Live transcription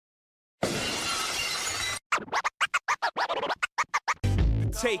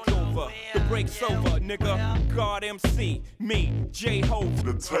Takeover, the break's over, nigga. God MC, me, J-Ho.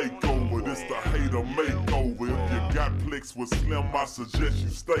 The takeover, this the hater makeover. If you got flicks with Slim, I suggest you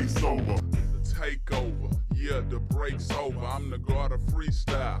stay sober. The takeover, yeah, the break's over. I'm the god of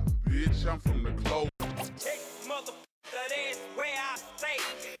freestyle, bitch, I'm from the clover. Mother, that is where I stay.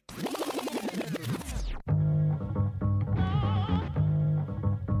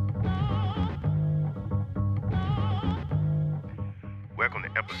 Welcome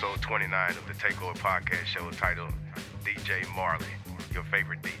to episode 29 of the Takeover Podcast Show titled DJ Marley, your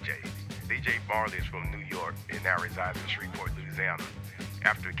favorite DJ. DJ Marley is from New York and now resides in Shreveport, Louisiana.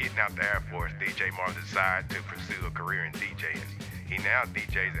 After getting out the Air Force, DJ Marley decided to pursue a career in DJing. He now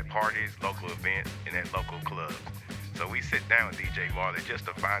DJs at parties, local events, and at local clubs. So we sit down with DJ Marley just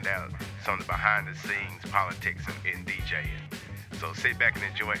to find out some of the behind-the-scenes politics in DJing. So sit back and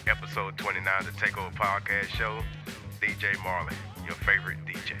enjoy episode 29 of the Takeover Podcast Show, DJ Marley, your favorite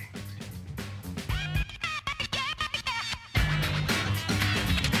DJ.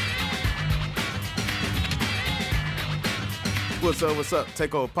 What's up?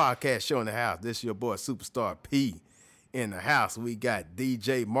 Takeover Podcast Show in the house. This is your boy Superstar P in the house. We got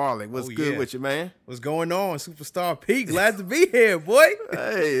DJ Marley. What's good with you, man? What's going on, Superstar P? Glad to be here, boy.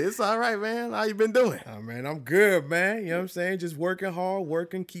 Hey, it's all right, man. How you been doing? Oh, man, I'm good, man. You know what I'm saying? Just working hard,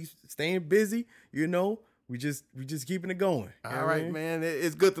 keep staying busy, you know. We just keeping it going. All right, man.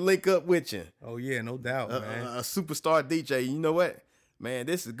 It's good to link up with you. Oh, yeah, no doubt, man. A superstar DJ. You know what? Man,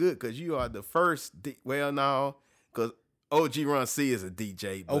 this is good because you are the first, because OG Run C is a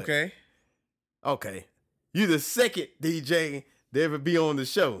DJ. Okay. You the second DJ to ever be on the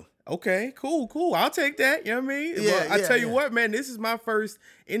show. Okay, cool. I'll take that. You know what I mean? Yeah, I tell you what, man, this is my first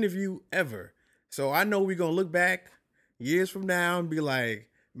interview ever. So I know we're going to look back years from now and be like,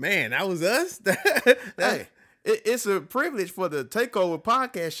 man, that was us? Hey, it's a privilege for the Takeover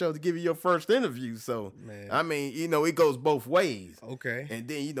Podcast Show to give you your first interview. So, man. I mean, it goes both ways. Okay. And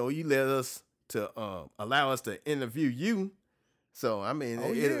then, you let us to allow us to interview you. So I mean,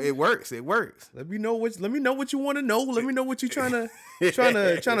 it works. It works. Let me know what you want to know. Let me know what you're trying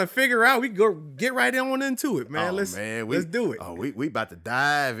to figure out. We go get right on into it, man. Let's do it. Oh, we about to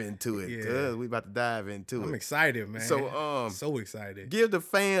dive into it. Yeah. We about to dive into it. I'm excited, man. So so excited. Give the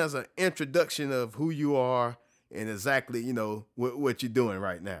fans an introduction of who you are and exactly what you're doing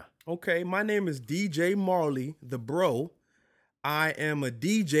right now. Okay, my name is DJ Marley, the bro. I am a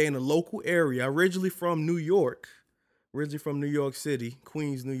DJ in a local area, originally from New York. Originally from New York City,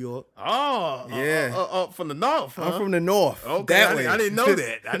 Queens, New York. Oh, yeah. From the north, huh? I'm from the north. Okay, I didn't know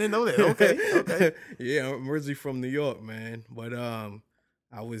that. Okay. Yeah, I'm originally from New York, man. But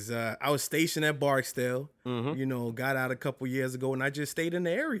I was stationed at Barksdale. Mm-hmm. Got out a couple years ago, and I just stayed in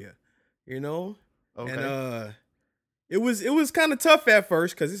the area. Okay. And it was kind of tough at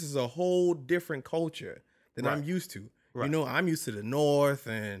first because this is a whole different culture than I'm used to. Right. I'm used to the north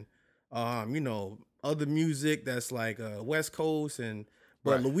and other music that's like West Coast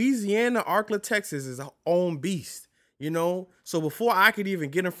but Louisiana, Arcla, Texas is our own beast, So before I could even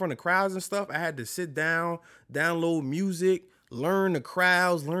get in front of crowds and stuff, I had to sit down, download music, learn the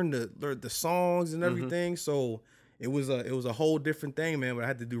crowds, learn the songs and everything. Mm-hmm. So it was a whole different thing, man. But I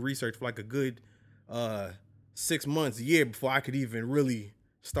had to do research for like a good 6 months, a year before I could even really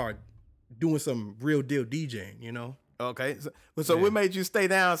start doing some real deal DJing, Okay, so what made you stay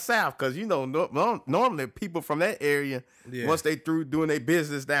down south? Because normally people from that area, once they through doing their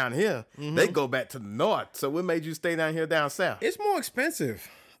business down here, they go back to the north. So what made you stay down south? It's more expensive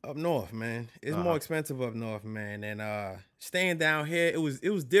up north, man. It's more expensive up north, man. And staying down here, it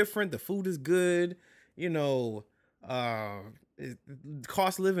was different. The food is good.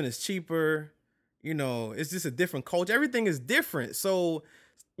 Cost of living is cheaper. It's just a different culture. Everything is different. So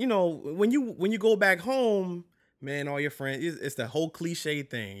when you go back home. Man, all your friends, it's the whole cliche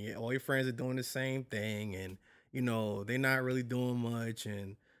thing. All your friends are doing the same thing and, they're not really doing much.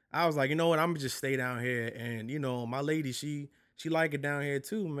 And I was like, you know what, I'm going to just stay down here. And, my lady, she like it down here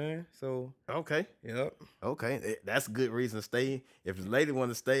too, man. So. Okay. Yep. Okay. That's a good reason to stay. If the lady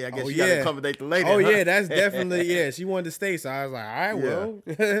want to stay, I guess you got to accommodate the lady. Oh, yeah, that's definitely, she wanted to stay. So I was like, all right, well,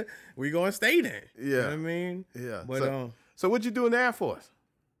 we going to stay then. Yeah. You know what I mean? Yeah. But, so what'd you do in the Air Force?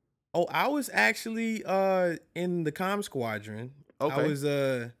 Oh, I was actually in the comm squadron. Okay. I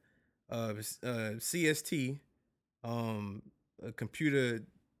was CST, a computer.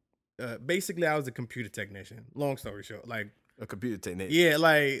 Basically, I was a computer technician. Long story short, like a computer technician. Yeah,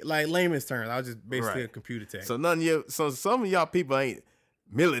 like layman's terms, I was just basically a computer tech. So some of y'all people ain't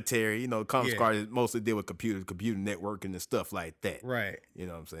military, Comms Guard mostly deal with computer networking and stuff like that. Right. You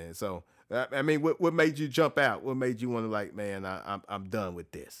know what I'm saying? So, I mean, what made you jump out? What made you want to like, man, I'm done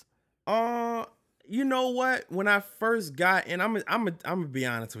with this? You know what? When I first got in, I'm gonna be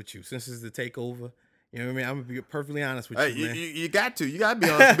honest with you. Since it's the takeover, you know what I mean. I'm gonna be perfectly honest with you, man. You got to be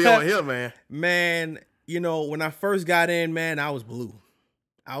honest, be on here, man. Man, when I first got in, man, I was blue.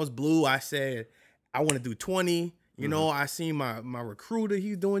 I said I want to do 20. I seen my recruiter,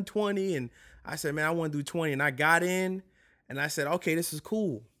 he's doing 20, and I said, man, I want to do 20, and I got in, and I said, okay, this is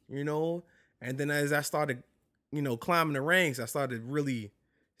cool, And then as I started, climbing the ranks, I started really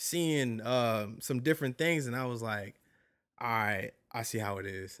seeing some different things, and I was like, all right, I see how it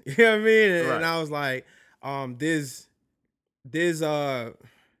is. You know what I mean? And I was like, there's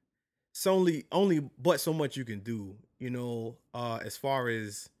it's only but so much you can do, as far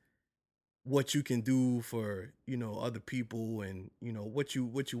as what you can do for, other people and, what you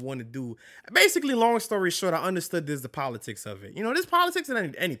want to do. Basically, long story short, I understood there's the politics of it. There's politics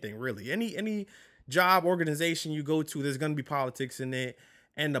in anything, really. Any job organization you go to, there's going to be politics in it.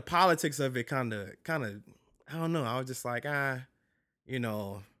 And the politics of it kind of, I don't know. I was just like, it's you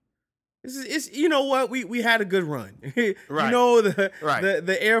know what? We had a good run. Right.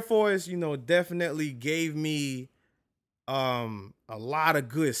 The Air Force, definitely gave me a lot of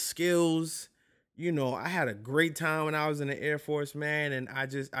good skills. I had a great time when I was in the Air Force, man, and I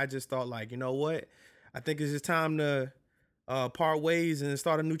just thought, like, you know what? I think it's just time to part ways and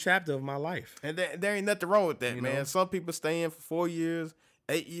start a new chapter of my life. And there ain't nothing wrong with that, man. Some people stay in for 4 years,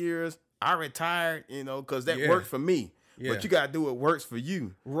 8 years. I retired, because that worked for me. Yeah. But you gotta do what works for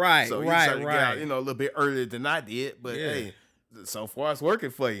you. Right, so right. Get out, a little bit earlier than I did, but hey, so far it's working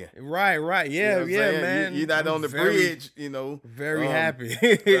for you. Right. Yeah, man. You're not on the bridge, Very happy.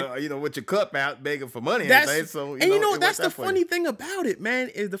 With your cup out begging for money. That's the funny thing about it, man.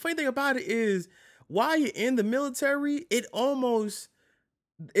 The funny thing about it is while you're in the military, it almost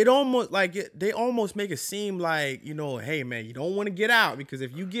like they almost make it seem like, hey man, you don't want to get out, because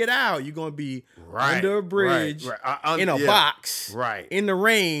if you get out, you're going to be under a bridge in a box in the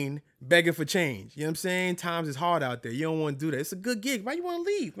rain begging for change. You know what I'm saying? Times is hard out there. You don't want to do that. It's a good gig. Why you want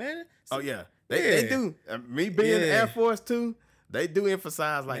to leave, man? They do. Me being in the Air Force too, they do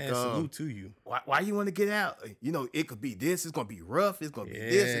emphasize like, salute to you. Why you want to get out? It could be this. It's going to be rough. It's going to be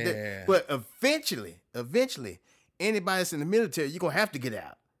this and that. But eventually, anybody that's in the military, you're going to have to get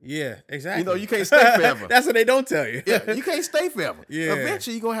out. Yeah, exactly. You can't stay forever. That's what they don't tell you. Yeah, you can't stay forever. Yeah.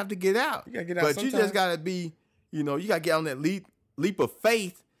 Eventually, you're going to have to get out. You got to get out But sometimes. you just got to be, you got to get on that leap of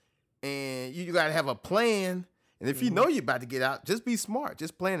faith, and you got to have a plan. And if you know you're about to get out, just be smart.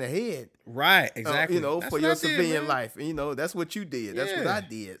 Just plan ahead. Right, exactly. For your civilian life. And, that's what you did. That's what I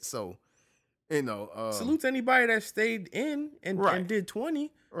did. So, salute to anybody that stayed in and did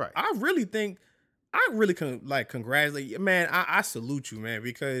 20. Right. I really congratulate you, man. I salute you, man,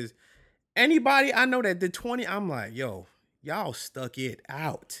 because anybody I know that did 20, I'm like, yo, y'all stuck it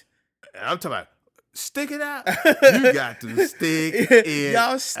out. I'm talking about stick it out. You got to stick it out.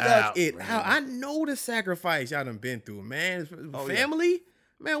 Y'all stuck it man. out. I know the sacrifice y'all done been through, man. Family,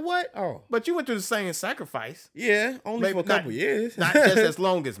 man, what? Oh. But you went through the same sacrifice. Yeah, only for a couple years. Not just as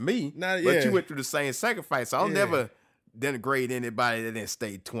long as me, but you went through the same sacrifice. So I'll never denigrate anybody that didn't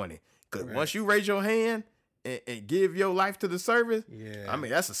stay 20. Because once you raise your hand and give your life to the service, I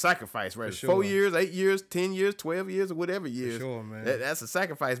mean, that's a sacrifice, right? Sure. 4 years, 8 years, 10 years, 12 years, or whatever years. For sure, man. That's a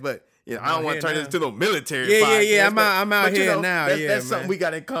sacrifice. But I don't want to turn this into no military podcast. Yeah, I'm out here now. That's something we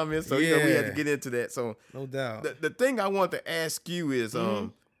got in common. So, we had to get into that. So, no doubt. The thing I want to ask you is,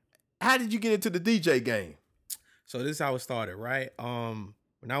 how did you get into the DJ game? So this is how it started, right? When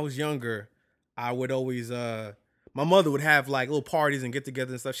I was younger, I would always my mother would have like little parties and get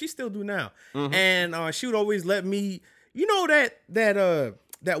together and stuff. She still do now. Mm-hmm. And she would always let me,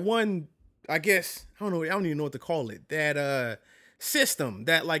 that one, I guess, I don't even know what to call it. That system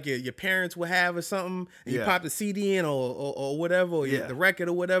that like your parents would have or something. And you pop the CD in or whatever, or the record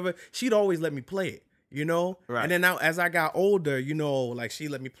or whatever. She'd always let me play it. Right. And then now as I got older, like she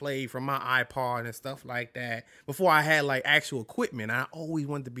let me play from my iPod and stuff like that before I had like actual equipment. I always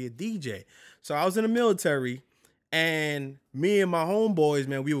wanted to be a DJ. So I was in the military, and me and my homeboys,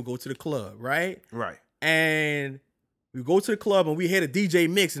 man, we would go to the club, right? Right. And we go to the club and we hit a DJ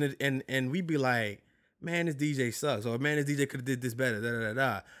mix and we'd be like, man, this DJ sucks. Or man, this DJ could have did this better. Da, da, da,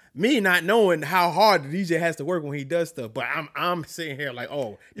 da. Me not knowing how hard the DJ has to work when he does stuff, but I'm sitting here like,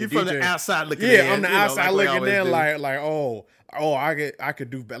 oh, you're from the outside looking in. Yeah, I'm the outside looking in, like oh, I could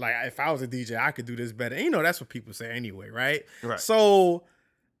do better. Like if I was a DJ, I could do this better. And that's what people say anyway, right? Right. So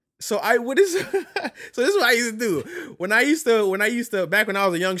So this is what I used to do. When I used to back when I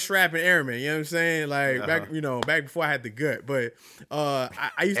was a young strapping airman, you know what I'm saying? Like back before I had the gut. But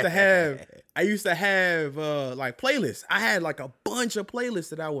I used to have like playlists. I had like a bunch of playlists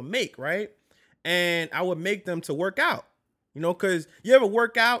that I would make, right? And I would make them to work out. You know, cause you ever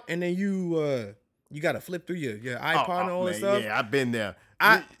work out and then you gotta flip through your iPod and all that stuff. Yeah, I've been there.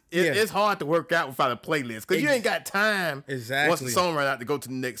 It's hard to work out without a playlist because you ain't got time. Exactly. Once the song run out to go to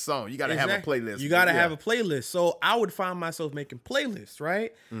the next song, you got to have a playlist. You got to have a playlist. So I would find myself making playlists,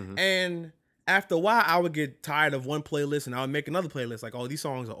 right? Mm-hmm. And after a while, I would get tired of one playlist and I would make another playlist. Like, oh, these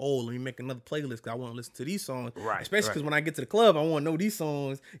songs are old. Let me make another playlist because I want to listen to these songs. Right. Especially because when I get to the club, I want to know these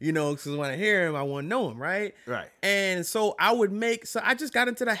songs, you know, because when I hear them, I want to know them, right? Right. And so I just got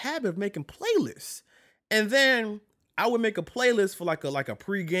into the habit of making playlists. And then I would make a playlist for like a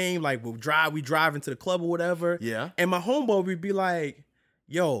pregame, like we drive into the club or whatever. Yeah. And my homeboy would be like,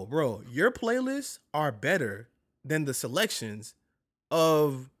 yo, bro, your playlists are better than the selections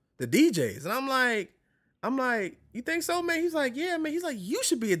of the DJs. And I'm like, you think so, man? He's like, yeah, man. He's like, you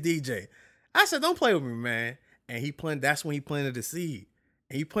should be a DJ. I said, don't play with me, man. And that's when he planted the seed.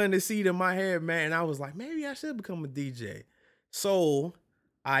 And he planted the seed in my head, man. And I was like, maybe I should become a DJ. So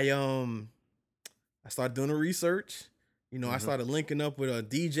I started doing the research. You know, I started linking up with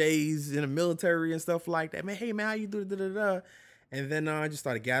DJs in the military and stuff like that. Man, hey, man, how you do da-da-da? And then I just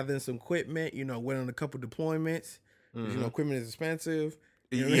started gathering some equipment. You know, went on a couple deployments. You know, equipment is expensive.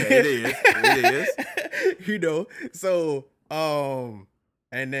 You know? Yeah, it is. It is. You know, so,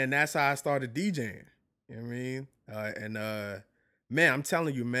 and then that's how I started DJing. You know what I mean? Man, I'm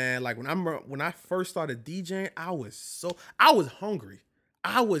telling you, man, like when I first started DJing, I was hungry.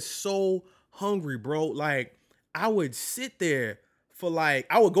 I was so hungry, bro. Like, I would sit there for I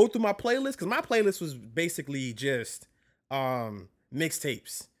would go through my playlist because my playlist was basically just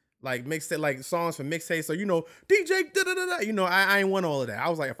mixtapes, like songs for mixtapes. So, you know, DJ da da da da. You know, I ain't want all of that. I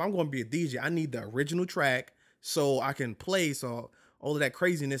was like, if I'm gonna be a DJ, I need the original track so I can play. So all of that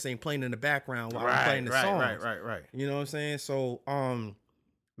craziness ain't playing in the background while I'm playing the songs. Right. You know what I'm saying? So,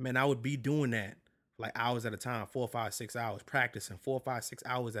 man, I would be doing that like hours at a time, 4, 5, 6 hours, practicing 4, 5, 6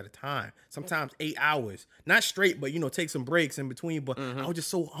 hours at a time, sometimes 8 hours, not straight, but, you know, take some breaks in between. But I was just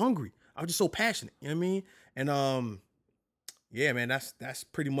so hungry. I was just so passionate. You know what I mean? And, yeah, man, that's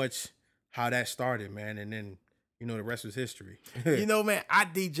pretty much how that started, man. And then, you know, the rest was history. You know, man, I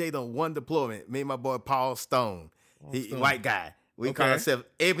DJ'd on one deployment. Me and my boy Paul Stone, white guy. We call ourselves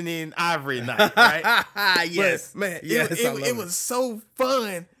Ebony and Ivory Night, right? Yes. But, man, it was so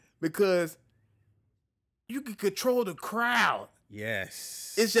fun because you could control the crowd.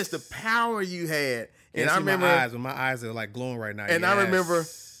 Yes. It's just the power you had. And I remember my eyes are like glowing right now. And I remember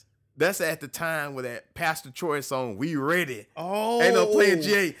that's at the time with that Pastor Troy song, We Ready. Oh. Ain't no playing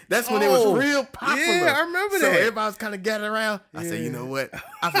G8. That's when it was real popular. Yeah, I remember that. So everybody was kind of gathered around. I said, you know what?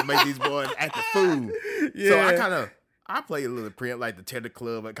 I can make these boys act the fool. Yeah. So I play a little preamp like the Tether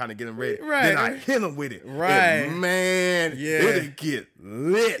Club and kind of get them ready. Right. Then I hit them with it. Right. And man, it'll get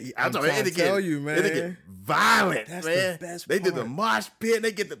lit. I'm trying to tell you, man. It'll get violent, That's man. the best They part. do the mosh pit.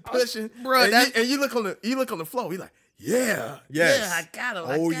 They get the pushing. Bro, and you look on the floor. You like, yeah. Yes. Yeah, I got him.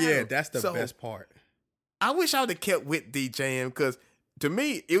 Oh, yeah. That's the best part. I wish I would have kept with DJing because to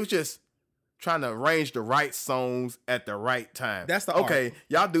me, it was just trying to arrange the right songs at the right time. That's the art.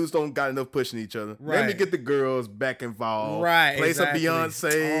 Y'all dudes don't got enough pushing each other. Right. Let me get the girls back involved. Right. Play exactly. some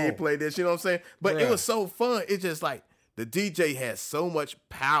Beyonce, play this, you know what I'm saying? But Bruh. it was so fun. It's just like the DJ has so much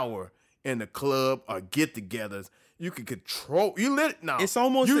power in the club or get-togethers. You can control. It's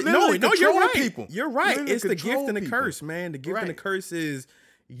almost you're right. People. You're right. It's the gift and the curse, man. The gift and the curse is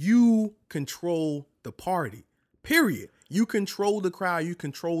you control the party. Period. You control the crowd. You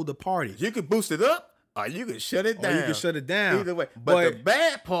control the party. You can boost it up or you can shut it down. Either way. But the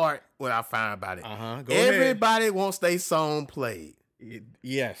bad part, what I find about it, everybody wants their song played.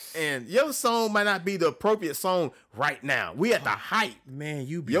 Yes. And your song might not be the appropriate song right now. We at the height. Man,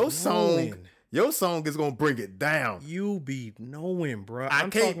 your song is gonna bring it down. You be knowing, bro. I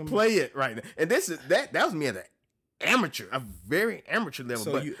can't play it right now. And that was me at an amateur, a very amateur level.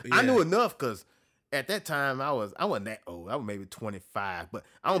 So but I knew enough because at that time I wasn't that old. I was maybe 25, but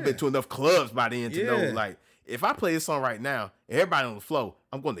I been to enough clubs by then to know like if I play this song right now, everybody on the floor,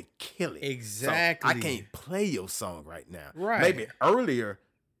 I'm going to kill it. Exactly. So I can't play your song right now. Right. Maybe earlier,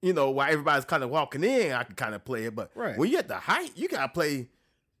 you know, while everybody's kind of walking in, I can kind of play it. But when you're at the height, you got to play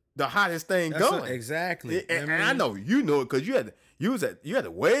the hottest thing going. Exactly. And I know you know it because you had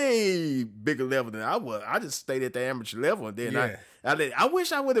a way bigger level than I was. I just stayed at the amateur level, and then I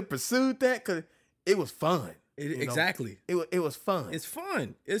wish I would have pursued that because it was fun. Exactly. It was fun. It's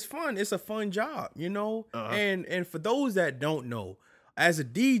fun. It's fun. It's a fun job, you know? And for those that don't know, as a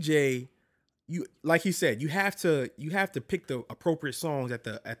DJ, you, like he said, you have to pick the appropriate songs at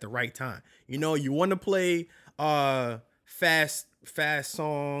the right time. You know, you want to play fast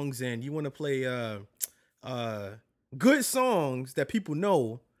songs, and you want to play good songs that people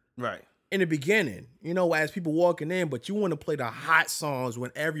know. Right. In the beginning, you know, as people walking in, but you want to play the hot songs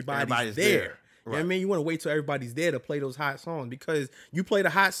when everybody's there. You know what I mean? You want to wait till everybody's there to play those hot songs, because you play the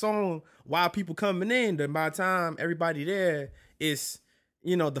hot song while people coming in, then by the time everybody there, it's,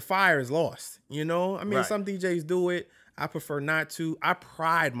 you know, the fire is lost, you know? I mean, some DJs do it. I prefer not to. I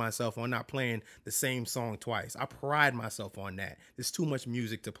pride myself on not playing the same song twice. I pride myself on that. There's too much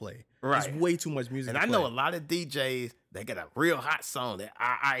music to play. Right. There's way too much music to play. And I know a lot of DJs, they get a real hot song that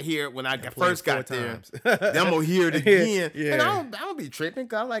I hear it when I first got there. Then I'm going to hear it again. Yeah. And I don't be tripping,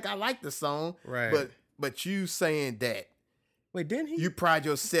 because I like the song. Right. But you saying that. Wait, didn't he? You pride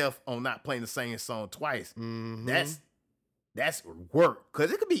yourself on not playing the same song twice. Mm-hmm. That's work.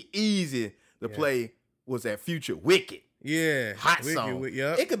 Because it could be easy to play, was that Future Wicked? Yeah. Hot song.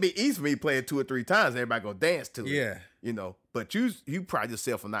 Yep. It could be easy for me to play it 2 or 3 times and everybody go dance to it. Yeah. You know, but you pride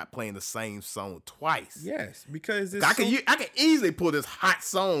yourself on not playing the same song twice. Yes, because I can easily pull this hot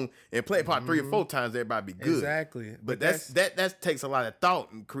song and play it probably 3 or 4 times, everybody be good. Exactly. But that takes a lot of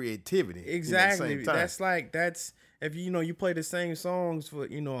thought and creativity. Exactly. That's if you play the same songs for,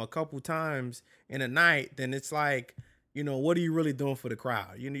 a couple times in a night, then it's like, what are you really doing for the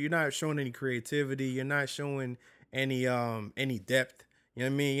crowd? You're not showing any creativity. You're not showing any depth. You know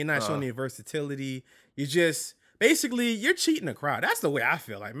what I mean? You're not showing any versatility. You just basically you're cheating the crowd. That's the way I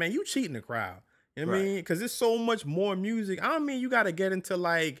feel. Like, man, you cheating the crowd. You know what I mean? Because there's so much more music. I don't mean you got to get into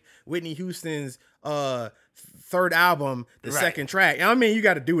like Whitney Houston's third album, the second track. I mean you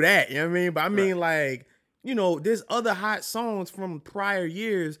got to do that. You know what I mean? But I mean like, there's other hot songs from prior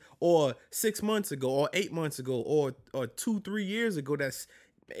years or 6 months ago or 8 months ago or 2-3 years ago that's,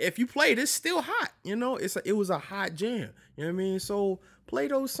 if you play it, it's still hot. It was a hot jam. You know what I mean? So play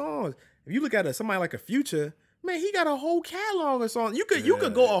those songs. If you look at somebody like a Future, man, he got a whole catalog of songs. You could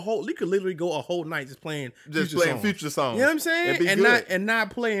literally go a whole night just playing Future songs. You know what I'm saying? And not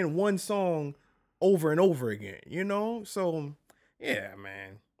playing one song over and over again. So yeah,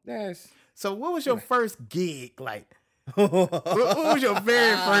 man. So what was your first gig like? What was your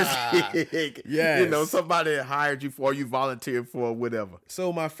very first gig? Yes. Somebody hired you for, you volunteered for, or whatever.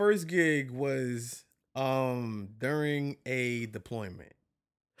 So my first gig was during a deployment.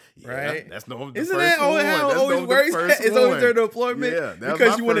 Yeah, right? That's the Isn't first that one. how it always works? It's always during the deployment. Yeah,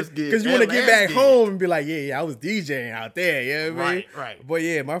 because you want to get back home and be like, yeah, I was DJing out there. You know what I mean? Right. But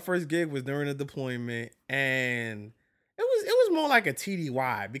yeah, my first gig was during a deployment, and it was more like a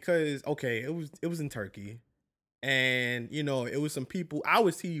TDY because it was in Turkey. And it was some people. I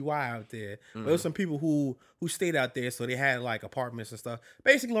was TDY out there, but it was some people who stayed out there, so they had like apartments and stuff.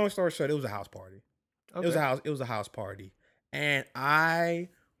 Basically, long story short, it was a house party. Okay. It was a house party, and I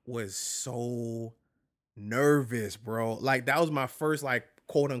was so nervous, bro. Like that was my first like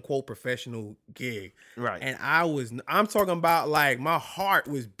quote unquote professional gig, right? And I'm talking about like my heart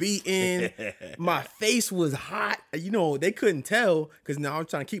was beating, my face was hot. They couldn't tell because now I'm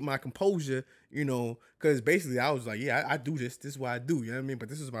trying to keep my composure. Because basically I was like, yeah, I do this. This is what I do. You know what I mean? But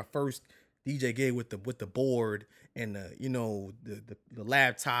this is my first DJ gig with the board and the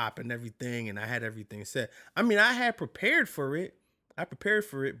laptop and everything, and I had everything set. I mean, I had prepared for it.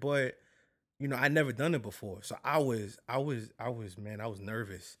 But I never done it before. So I was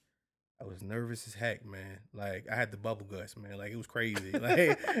nervous. I was nervous as heck, man. Like I had the bubble guts, man. Like it was crazy.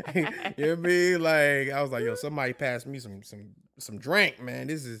 Like you know what I mean? Like I was like, yo, somebody pass me some drink, man.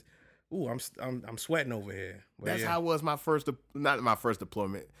 This is I'm sweating over here. But that's how it was not my first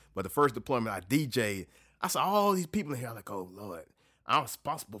deployment, but the first deployment I DJ'd. I saw all these people in here. I'm like, oh Lord, I'm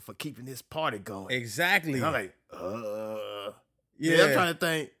responsible for keeping this party going. Exactly. And I'm like, yeah. I'm trying to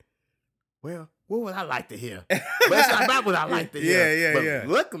think. Well, what would I like to hear? But it's not about what I like to hear.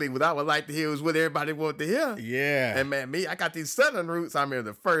 But luckily, what I would like to hear was what everybody wanted to hear. Yeah. And man, I got these Southern roots. I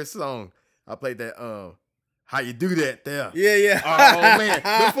remember the first song I played that. How you do that there? Yeah. Oh man,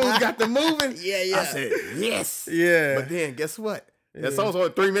 the fools got them moving. Yeah. I said yes. Yeah. But then guess what? That song's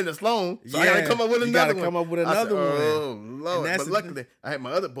only 3 minutes long, so I gotta come up with another one. Come up with another one. Oh Lord! But luckily, I had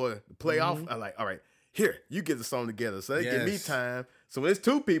my other boy to play off. I'm like, all right, here, you get the song together. So they give me time. So when it's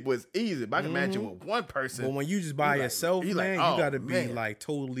 2 people, it's easy. But I can imagine with one person. But when you just by yourself, man, you gotta be like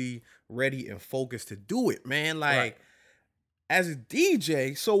totally ready and focused to do it, man. Like as a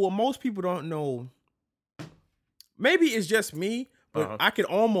DJ, so what most people don't know, maybe it's just me, But I can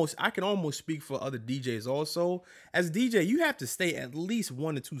almost speak for other DJs also. As a DJ, you have to stay at least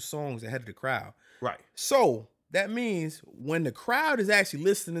 1 or 2 songs ahead of the crowd. Right. So that means when the crowd is actually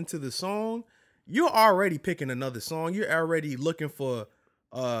listening to the song, you're already picking another song. You're already looking for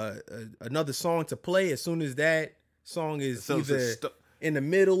another song to play as soon as that song is in the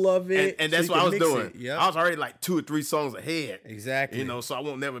middle of it. And that's what I was doing. Yep. I was already like 2 or 3 songs ahead. Exactly. You know, so I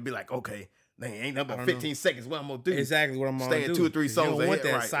won't never be like, okay, ain't nothing but 15 seconds. What I'm gonna do? Exactly what I'm gonna do. Staying 2 or 3 songs ahead. You don't want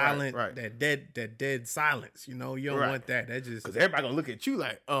that right, silent, right. that dead silence. You know, you don't want that. That just because everybody gonna look at you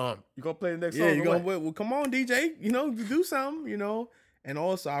like, you gonna play the next song? Yeah, you gonna well, come on, DJ. You know, do something. You know, and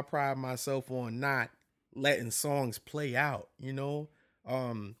also I pride myself on not letting songs play out. You know,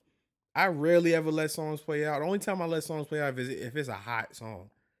 I rarely ever let songs play out. The only time I let songs play out is if it's a hot song.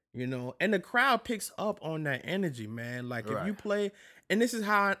 You know, and the crowd picks up on that energy, man. Like if you play, and this is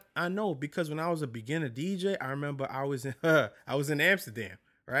how I know, because when I was a beginner DJ, I remember I was in Amsterdam,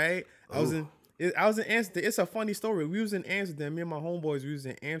 right? Ooh. I was in Amsterdam. It's a funny story. We was in Amsterdam. Me and my homeboys, we was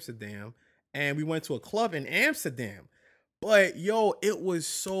in Amsterdam, and we went to a club in Amsterdam. But yo, it was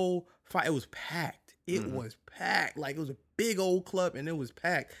so fun. It was packed. It was packed. Like it was a big old club, and it was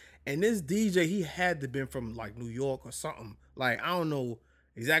packed. And this DJ, he had to been from like New York or something. Like I don't know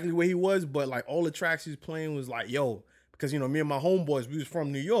exactly where he was, but like all the tracks he was playing was like, yo, because you know, me and my homeboys, we was from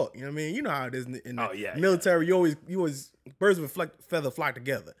New York. You know what I mean? You know how it is in the military. You always birds of a feather flock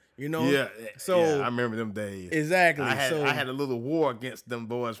together. You know? Yeah. So I remember them days. Exactly. I had a little war against them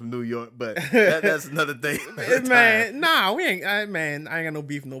boys from New York, but that's another thing. Man, nah, I ain't got no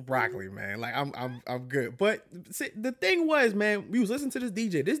beef, no broccoli, man. Like I'm good. But see, the thing was, man, we was listening to this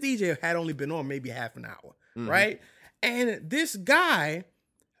DJ. This DJ had only been on maybe half an hour, right? And this guy,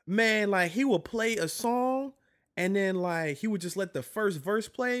 man, like he would play a song and then like he would just let the first verse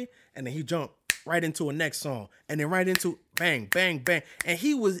play and then he jump right into a next song and then right into bang, bang, bang. And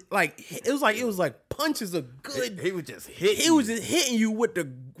he was like, it was like punches of good. He was just hitting. He was just hitting you with the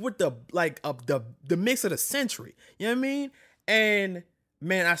mix of the century. You know what I mean? And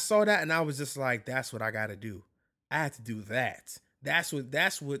man, I saw that and I was just like, that's what I got to do. I had to do that. That's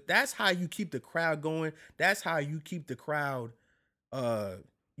how you keep the crowd going. That's how you keep the crowd, going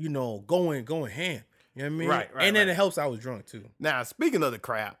ham. You know what I mean? Right. And then it helps I was drunk too. Now, speaking of the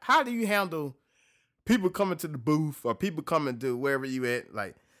crowd, how do you handle people coming to the booth or people coming to wherever you at?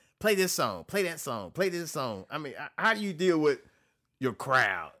 Like, play this song, play that song, play this song. I mean, how do you deal with your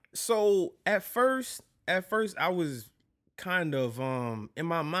crowd? So at first I was kind of in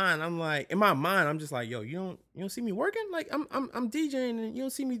my mind I'm just like, yo, you don't see me working? Like I'm DJing and you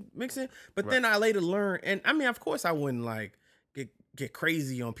don't see me mixing. But then I later learned, and I mean, of course I wouldn't like get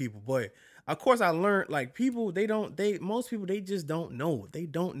crazy on people, but of course I learned like most people they just don't know. They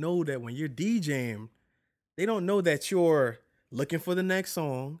don't know that when you're DJing, they don't know that you're looking for the next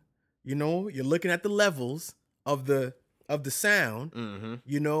song. You know, you're looking at the levels of the sound.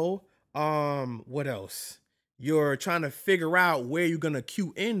 You know, what else? You're trying to figure out where you're gonna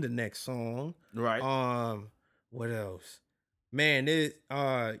cue in the next song. Right. What else? Man, you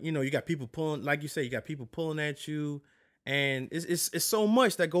got people pulling, like you say, you got people pulling at you, and it's so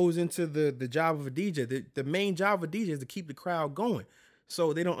much that goes into the job of a DJ. The main job of a DJ is to keep the crowd going.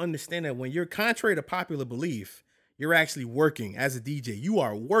 So they don't understand that when you're contrary to popular belief, you're actually working as a DJ. You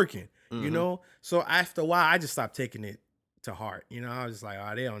are working, you know? So after a while, I just stopped taking it to heart. You know, I was just like,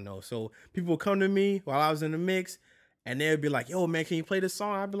 oh, they don't know. So people would come to me while I was in the mix and they'd be like, yo, man, can you play this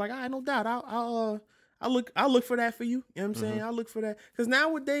song? I'd be like, all right, no doubt. I'll look for that for you. You know what I'm saying? I'll look for that. Because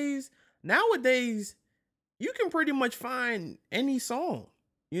nowadays, you can pretty much find any song.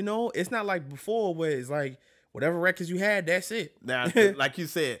 You know, it's not like before where it's like whatever records you had, that's it. Now, like you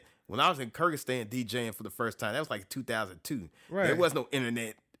said, when I was in Kyrgyzstan DJing for the first time, that was like 2002. Right. There was no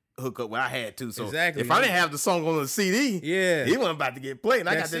internet hookup where I had to. So exactly. If I didn't have the song on the CD, he wasn't about to get played. And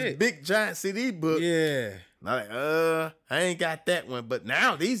I got this big giant CD book. Yeah. And I'm like, I ain't got that one. But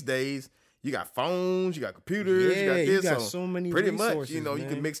now these days, you got phones, you got computers, you got this. You got so many pretty much, you know, man. You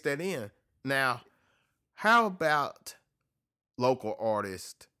can mix that in. Now, how about local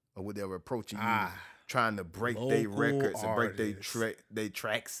artists or whatever approaching you, trying to break their records and break their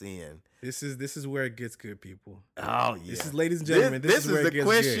tracks in? This is where it gets good, people. Oh, yeah. This is, ladies and gentlemen, this is where it gets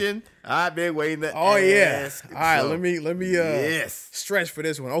question good. I've been waiting to ask. Oh, yeah. All right, let me stretch for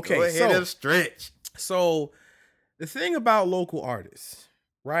this one. Okay, go ahead and stretch. So the thing about local artists,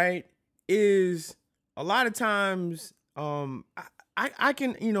 right, is a lot of times I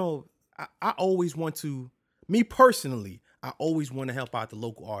can, you know, I always want to, me personally, I always want to help out the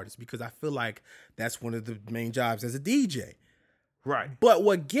local artists because I feel like that's one of the main jobs as a DJ. Right. But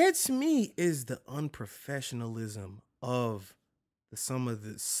what gets me is the unprofessionalism of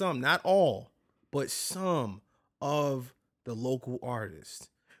some, not all, but some of the local artists.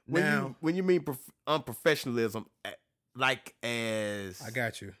 Now, when you mean unprofessionalism, like as I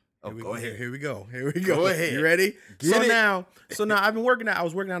got you. Go ahead. Here we go. Go ahead. You ready? Get it. So now I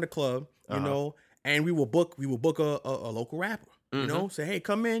was working at a club, you know, and we will book a local rapper, you know, say, hey,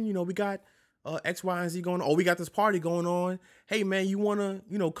 come in, you know, we got X, Y, and Z going on. Oh, we got this party going on. Hey man, you wanna,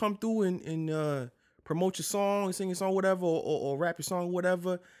 you know, come through and promote your song, sing your song, whatever, or rap your song,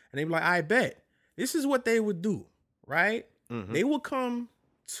 whatever. And they be like, I bet. This is what they would do, right? They would come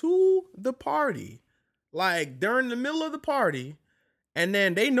to the party, like during the middle of the party, and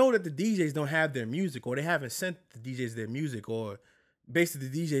then they know that the DJs don't have their music, or they haven't sent the DJs their music, or basically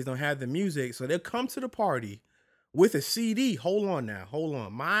the DJs don't have the music. So they'll come to the party with a CD. Hold on.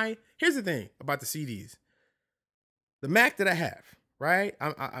 Here's the thing about the CDs. The Mac that I have, right?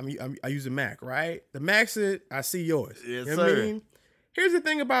 I use a Mac, right? The Macs that I see yours. Yes, you know what sir. I mean? Here's the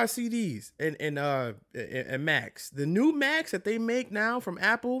thing about CDs and Macs. The new Macs that they make now from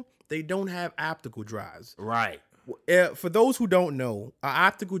Apple, they don't have optical drives. Right. For those who don't know, an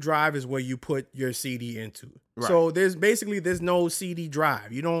optical drive is where you put your CD into. Right. So there's no CD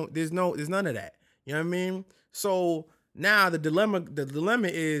drive. There's none of that. You know what I mean? So now the dilemma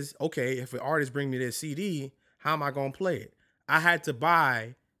is, okay, if an artist bring me this CD, how am I gonna play it? I had to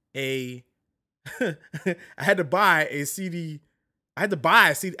buy a CD. I had to buy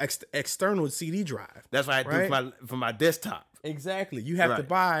a CD, external CD drive. That's what I do for my desktop. Exactly. You have to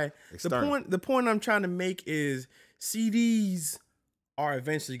buy external. The point I'm trying to make is CDs are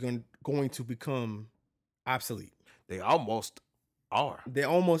eventually going to become obsolete. They almost are. They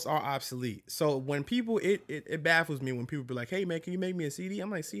almost are obsolete. So when people, it baffles me when people be like, "Hey man, can you make me a CD?" I'm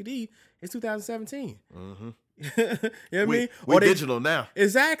like, "CD? It's 2017." Mm-hmm. You know what I mean? We're digital now.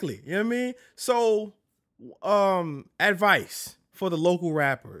 Exactly. You know what I mean? So, advice for the local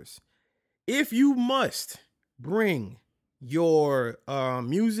rappers: if you must bring your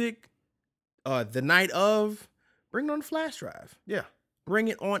music the night of, bring it on a flash drive. Yeah. Bring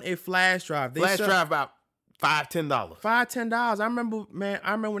it on a flash drive. Drive about $5-10. $5-10. I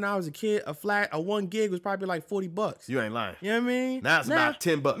remember when I was a kid, a 1 gig was probably like $40. You ain't lying. You know what I mean? Now it's about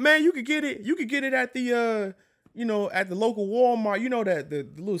 $10. Man, you could get it at the at the local Walmart. You know that the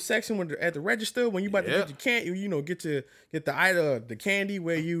little section at the register when you about to get your candy, get the candy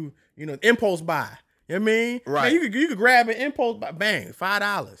where you impulse buy. You know what I mean? Right. Man, you could grab an impulse buy, bang, $5. You know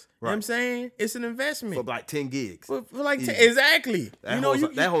what I'm Right. saying? It's an investment. For like 10 gigs. For like exactly. That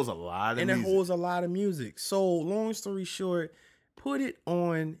holds a lot of music. And it holds a lot of music. So long story short, put it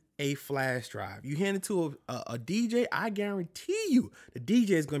on a flash drive. You hand it to a DJ, I guarantee you the DJ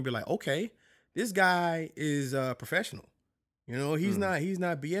is going to be like, okay, this guy is professional. You know, he's not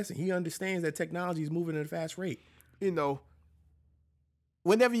BSing. He understands that technology is moving at a fast rate. You know,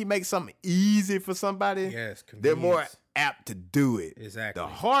 whenever you make something easy for somebody, they're more apt to do it. Exactly. The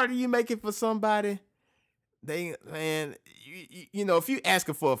harder you make it for somebody, if you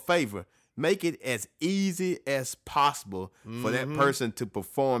asking for a favor, make it as easy as possible for that person to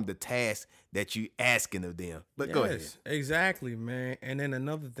perform the task that you asking of them. But go ahead. Exactly, man. And then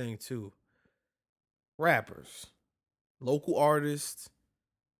another thing too, rappers, local artists,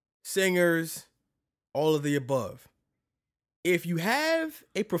 singers, all of the above. If you have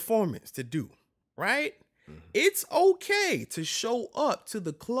a performance to do, right? It's okay to show up to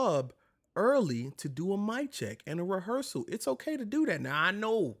the club early to do a mic check and a rehearsal. It's okay to do that. Now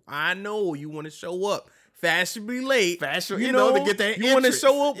I know you want to show up fashionably late. To get that you want to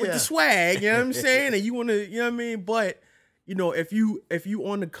show up with the swag, you know what I'm saying? And you want to, you know what I mean? But if you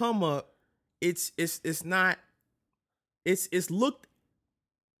on the come up, it's looked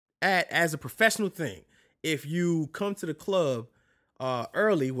at as a professional thing. If you come to the club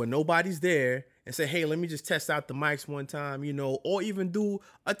early when nobody's there and say, hey, let me just test out the mics one time, or even do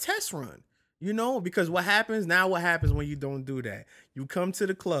a test run, because what happens when you don't do that? You come to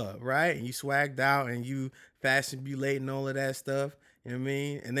the club, right? And you swagged out and you fashionably late and all of that stuff, you know what I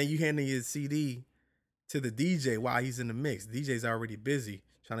mean? And then you hand your CD to the DJ while he's in the mix. The DJ's already busy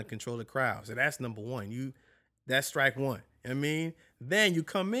trying to control the crowd. So that's number one. That's strike one. You know what I mean? Then you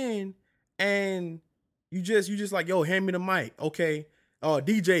come in and you just like, yo, hand me the mic. Okay.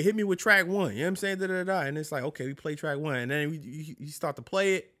 DJ, hit me with track one. You know what I'm saying? Da-da-da-da. And it's like, okay, we play track one. And then you start to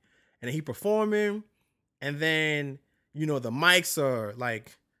play it. And then he performing. And then, the mics are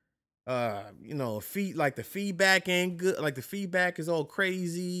like, the feedback ain't good. Like the feedback is all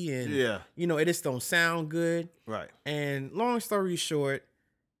crazy. And, it just don't sound good. Right. And long story short,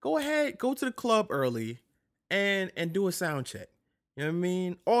 go ahead, go to the club early and do a sound check. You know what I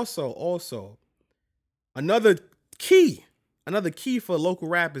mean? Also, another key another key for local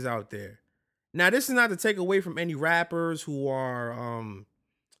rappers out there. Now, this is not to take away from any rappers who are,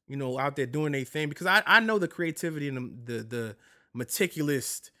 out there doing their thing, because I know the creativity and the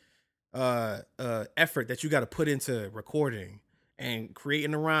meticulous effort that you got to put into recording and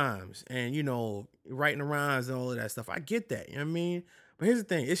creating the rhymes and, writing the rhymes and all of that stuff. I get that. You know what I mean? But here's the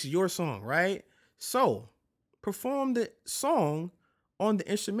thing. It's your song, right? So perform the song on the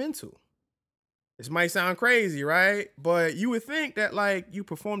instrumental. This might sound crazy, right? But you would think that like you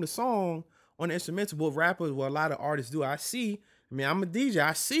perform the song on the instrumental. What rappers, what a lot of artists do, I'm a DJ,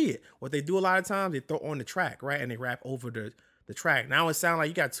 I see it. What they do a lot of times, they throw on the track, right? And they rap over the track. Now it sounds like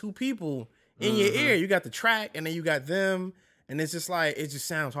you got two people in your ear. You got the track and then you got them. And it's just like, it just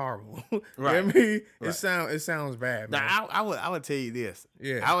sounds horrible. Right. You know what I mean? Right. It sounds bad, man. Now, I would tell you this.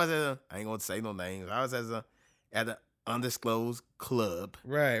 Yeah. I ain't going to say no names. I was at an undisclosed club.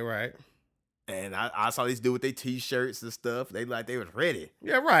 Right. And I saw these dude with their T-shirts and stuff. They was ready.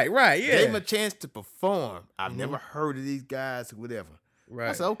 Yeah, right. Yeah. Gave them a chance to perform. I've never heard of these guys or whatever.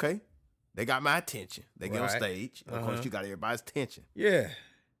 Right. I said, okay. They got my attention. They get on stage. Of course, you got everybody's attention. Yeah.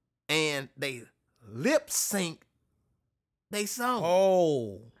 And they lip sync they song.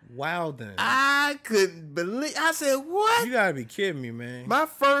 Oh, wow then. I couldn't believe. I said, what? You gotta be kidding me, man. My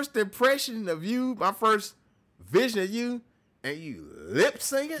first impression of you, my first vision of you, and you lip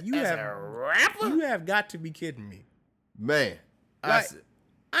sync it as a rapper? You have got to be kidding me. Man. Like,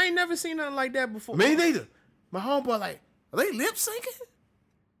 I ain't never seen nothing like that before. Me neither. My homeboy like, are they lip syncing?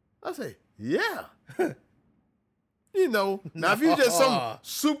 I say, yeah. Now if you just some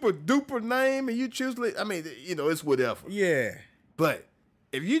super duper name and you choose, it's whatever. Yeah. But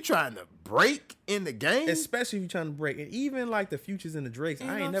if you trying to break in the game, especially if you trying to break, and even like the Futures and the Drakes,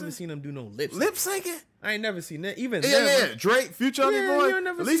 I ain't never seen them do no lip syncing. I ain't never seen that. Even Drake, Future on their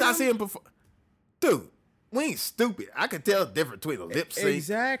voice. At least I see him perform. Dude, we ain't stupid. I could tell the difference between a lip sync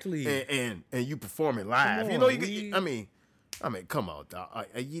exactly and you performing live. Come on, dog.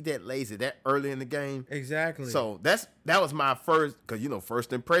 Are you that lazy that early in the game? Exactly. So that was my first, because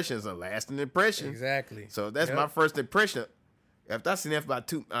first impression is a lasting impression. Exactly. So that's my first impression. After I seen that for about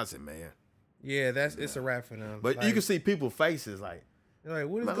 2, I said, man. Yeah, it's a wrap for them. But you can see people's faces like,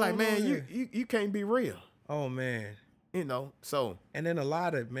 what is going like, man, on here? you can't be real. Oh man. So. And then a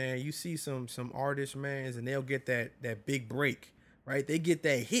lot of, man, you see some artists, man, and they'll get that big break, right? They get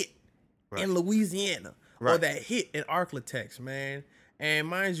that hit in Louisiana. Right. Or that hit in Arklatex, man. And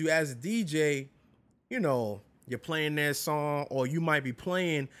mind you, as a DJ, you're playing that song, or you might be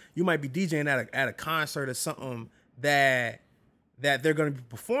DJing at a concert or something that they're gonna be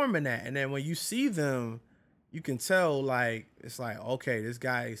performing at. And then when you see them, you can tell, like, it's like, okay, this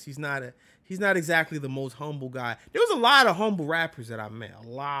guy, he's not exactly the most humble guy. There was a lot of humble rappers that I met. A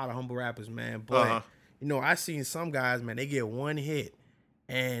lot of humble rappers, man. But I seen some guys, man, they get one hit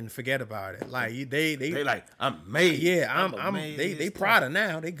and forget about it. Like they like, I'm made. Yeah, they Prada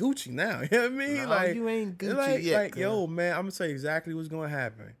now. They Gucci now. You know what I mean? No, like, you ain't Gucci yet. Like, yo, man, I'm gonna tell you exactly what's gonna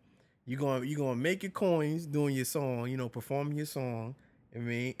happen. You gonna make your coins doing your song, performing your song.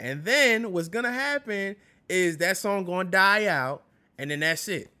 And then what's gonna happen is that song gonna die out, and then that's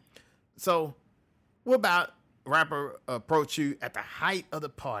it. So, what about rapper approach you at the height of the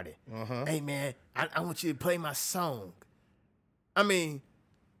party? Hey man, I want you to play my song.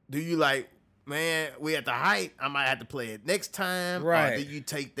 Do you like, man, we at the height, I might have to play it next time? Right. Or do you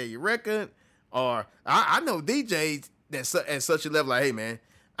take their record? Or I know DJs that's at such a level like, hey, man,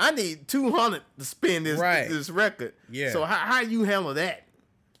 I need 200 to spin this record. Yeah. So how you handle that?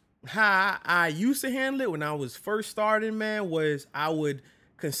 How I used to handle it when I was first starting, man, was I would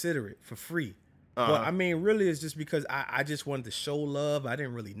consider it for free. But really, it's just because I just wanted to show love. I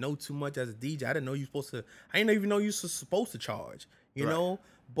didn't really know too much as a DJ. I didn't know I didn't even know you were supposed to charge, you know?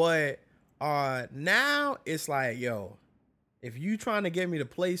 But now it's like, yo, if you trying to get me to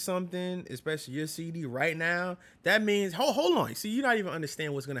play something, especially your CD right now, that means, hold on. See, you don't even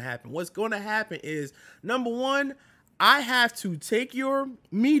understand what's going to happen. What's going to happen is, number one, I have to take your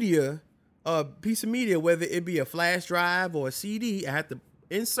media, piece of media, whether it be a flash drive or a CD, I have to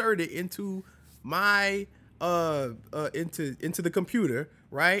insert it into my into the computer,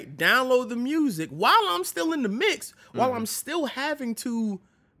 right? Download the music while I'm still in the mix, while I'm still having to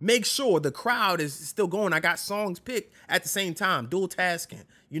make sure the crowd is still going. I got songs picked at the same time, dual tasking,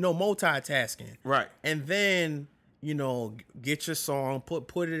 multitasking. Right. And then, get your song,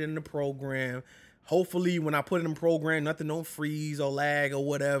 put it in the program. Hopefully when I put it in the program, nothing don't freeze or lag or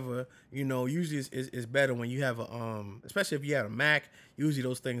whatever. Usually it's better when you have especially if you have a Mac, usually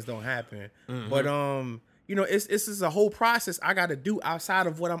those things don't happen. But it's just a whole process I got to do outside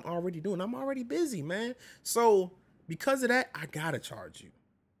of what I'm already doing. I'm already busy, man. So because of that, I gotta charge you.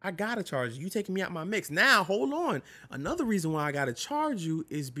 You taking me out my mix. Now, hold on. Another reason why I gotta charge you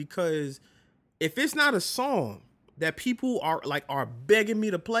is because if it's not a song that people are begging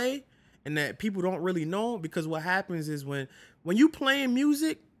me to play and that people don't really know, because what happens is when you playing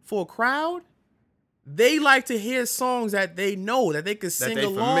music for a crowd, they like to hear songs that they know, that they can sing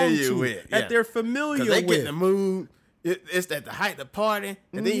along to, that they're familiar with. They get in the mood. It's at the height of the party,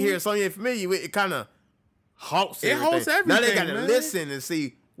 and then you hear a song you're familiar with, it kind of halts everything. It halts everything. Now they got to listen and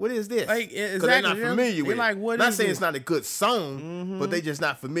see, what is this? Like, exactly. Because they're not familiar with it. Like, what not is saying it? it's not a good song, but they just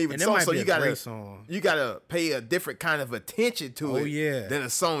not familiar with the song. So you gotta pay a different kind of attention to it than a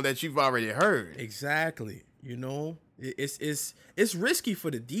song that you've already heard. Exactly. You know, it's risky for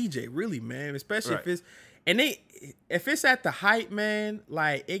the DJ, really, man. Especially if it's at the height, man.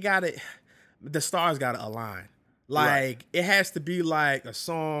 Like the stars gotta align. Like it has to be like a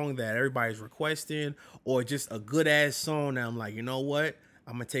song that everybody's requesting, or just a good ass song that I'm like, you know what?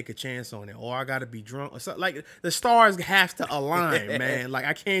 I'm gonna take a chance on it, or I gotta be drunk, or something. Like the stars have to align, man. Like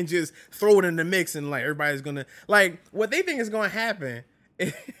I can't just throw it in the mix and like everybody's gonna like what they think is gonna happen.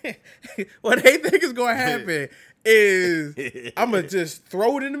 What they think is gonna happen is I'm gonna just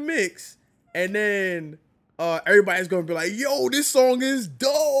throw it in the mix, and then everybody's gonna be like, "Yo, this song is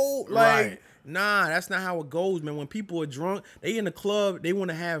dope!" Like, nah, that's not how it goes, man. When people are drunk, they in the club, they want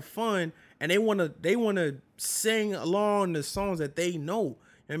to have fun, and they want to sing along the songs that they know.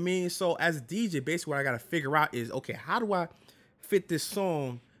 You know what I mean? So as a DJ, basically what I got to figure out is, okay, how do I fit this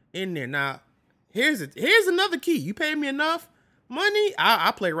song in there? Now, here's another key. You pay me enough money,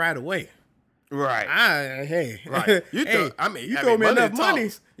 I play right away. Right. You throw me enough money.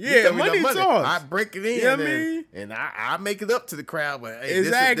 Yeah, money talks. I break it in. You know what I mean? And I make it up to the crowd. But hey,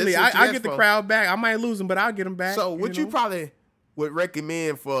 exactly. This I get the crowd back. I might lose them, but I'll get them back. So what you probably would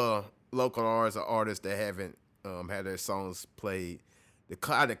recommend for local artists or artists that haven't had their songs played to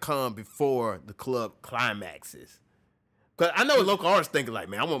kind of come before the club climaxes? Because I know local artists thinking like,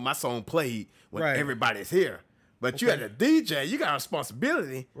 man, I want my song played when everybody's here. But you had a DJ, you got a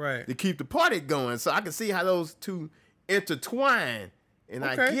responsibility to keep the party going. So I can see how those two intertwine, and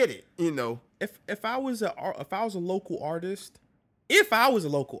I get it. You know, if I was a local artist,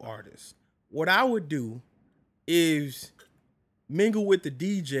 what I would do is mingle with the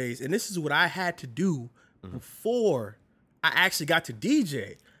DJs, and this is what I had to do before I actually got to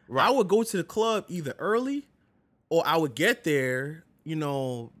DJ. Right. I would go to the club either early, or I would get there, you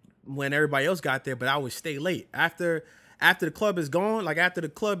know, when everybody else got there, but I would stay late. After the club is gone, like after the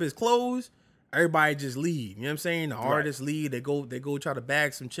club is closed, everybody just leave. You know what I'm saying? The artists leave. They go try to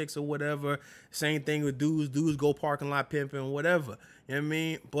bag some chicks or whatever. Same thing with dudes. Dudes go parking lot pimping, whatever. You know what I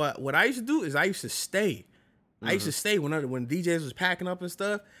mean? But what I used to do is I used to stay. I used to stay when DJs was packing up and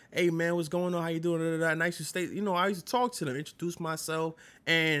stuff. Hey man, what's going on? How you doing? And I used to stay. You know, I used to talk to them, introduce myself,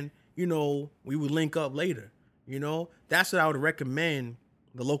 and you know, we would link up later. You know, that's what I would recommend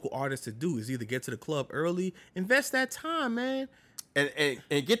the local artists to do, is either get to the club early, invest that time, man, and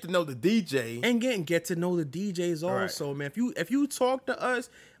get to know the DJ, and get to know the DJs also, man. If you talk to us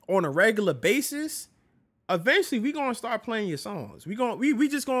on a regular basis, eventually we gonna start playing your songs. We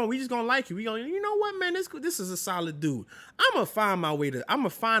just gonna like you. We gonna, you know what, man, this is a solid dude. I'm gonna find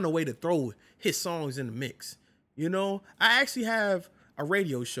a way to throw his songs in the mix. You know, I actually have a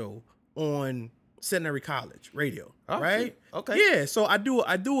radio show on Centenary College radio, right? Okay. Yeah, so I do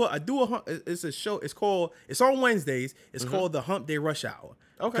it's a show. It's on Wednesdays. It's called the Hump Day Rush Hour.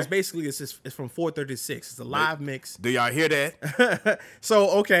 Okay. Because basically it's from 4:30 to 6. It's a live mix. Do y'all hear that?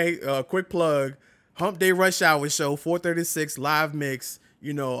 So quick plug. Hump Day Rush Hour show, 4:30 to 6, live mix.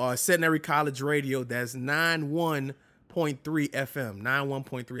 You know, Centenary College radio. That's 91.3 FM.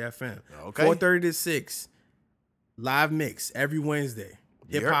 91.3 FM. Okay. 4:30 to 6, live mix every Wednesday.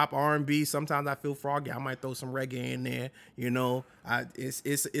 Hip hop, R&B. Sometimes I feel froggy. I might throw some reggae in there. You know,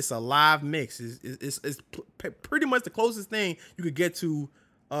 it's a live mix. It's pretty much the closest thing you could get to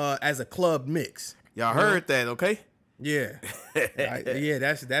as a club mix. Y'all heard that, okay? Yeah,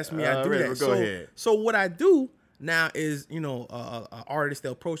 that's me. I do that. Go ahead. So what I do now is, you know, an artist,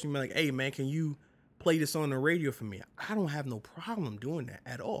 they'll approach me like, "Hey man, can you play this on the radio for me?" I don't have no problem doing that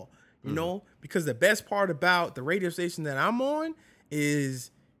at all. You know, because the best part about the radio station that I'm on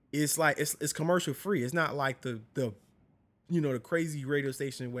is it's commercial free. It's not like the you know, the crazy radio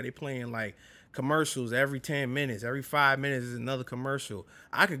station where they playing like commercials every 10 minutes, every 5 minutes is another commercial.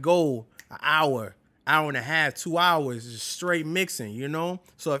 I could go an hour and a half, 2 hours just straight mixing, you know?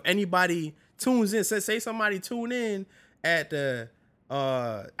 So if anybody tunes in, say somebody tune in at the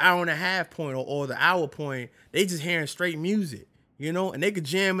hour and a half point or the hour point, they just hearing straight music. you know, and they could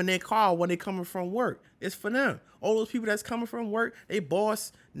jam in their car when they coming from work. It's for them. All those people that's coming from work, they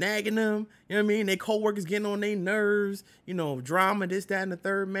boss nagging them, you know what I mean? They coworkers getting on their nerves, you know, drama, this, that, and the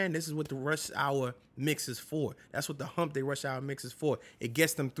third, man. This is what the rush hour mix is for. That's what the hump day rush hour mix is for. It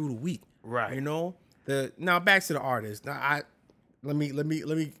gets them through the week. Right. You know? Now back to the artist. Now let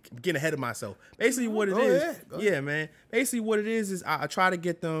me get ahead of myself. Basically what it is. Yeah, man. Basically what it is I try to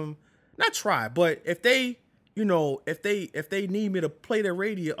get them, not try, but if they, you know, if they need me to play their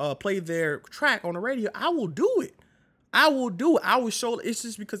radio, play their track on the radio, I will do it. I will show. It's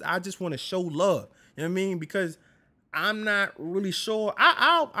just because I just want to show love. You know what I mean? Because I'm not really sure.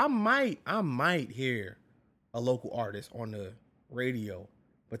 I might hear a local artist on the radio,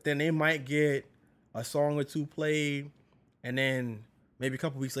 but then they might get a song or two played, and then maybe a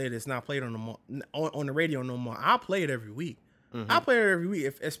couple weeks later it's not played on the radio no more. I'll play it every week. I'll play it every week.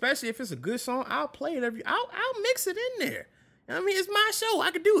 Especially if it's a good song, I'll play it every. I'll mix it in there. You know what I mean, it's my show.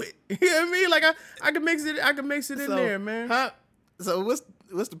 I can do it. You know what I mean? Like I can mix it. I can mix it in there, man. So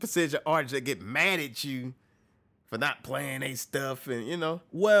what's the percentage of artists that get mad at you for not playing their stuff, and you know?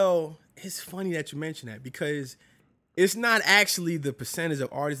 Well, it's funny that you mention that because it's not actually the percentage of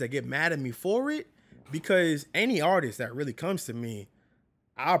artists that get mad at me for it. Because any artist that really comes to me,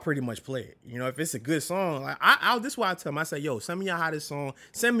 I'll pretty much play it. You know, if it's a good song, like this is why I tell them, I say, yo, send me your hottest song,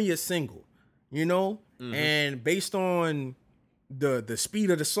 send me a single, you know? And based on the speed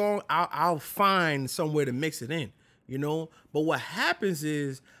of the song, I'll find somewhere to mix it in, you know? But what happens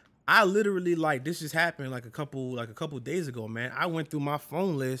is I literally, like, this just happened like a couple days ago, man. I went through my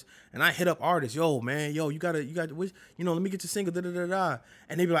phone list and I hit up artists, yo, man, yo, you got you know, let me get your single, da-da-da-da.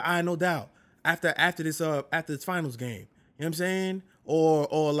 And they be like, no doubt. After this finals game, you know what I'm saying? Or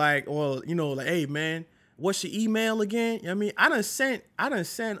you know, like, hey man, what's your email again? You know what I mean? I done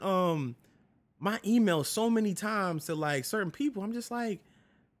sent my email so many times to like certain people. I'm just like,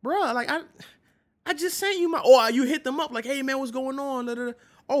 bro, like I just sent you or you hit them up like, hey man, what's going on? Da, da, da.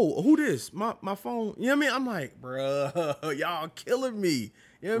 Oh, who this? My phone. You know what I mean? I'm like, bro, y'all killing me.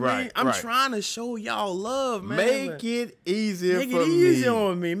 You know what I mean? I'm trying to show y'all love, man. Make it easier for me. Make it easy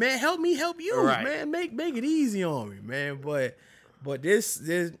on me, man. Help me help you, man. Make it easy on me, man. But this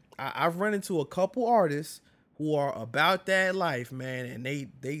I've run into a couple artists who are about that life, man, and they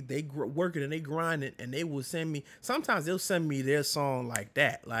working and they grinding, and they will send me. Sometimes they'll send me their song like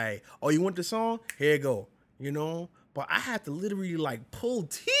that, like, oh, you want the song? Here you go, you know. But I have to literally like pull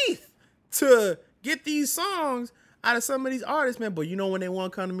teeth to get these songs out of some of these artists, man. But you know when they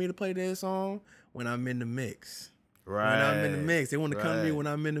want to come to me to play their song? When I'm in the mix. Right. When I'm in the mix. They want to come to me when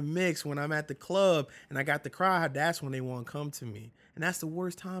I'm in the mix, when I'm at the club and I got the crowd, that's when they want to come to me. And that's the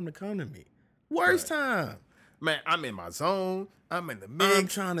worst time to come to me. Worst time. Man, I'm in my zone. I'm in the mix. I'm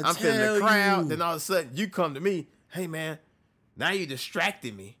trying to I'm tell feeling the crowd. you. Then all of a sudden you come to me. Hey man, now you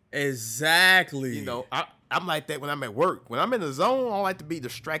distracted me. Exactly. You know, I'm like that when I'm at work. When I'm in the zone, I don't like to be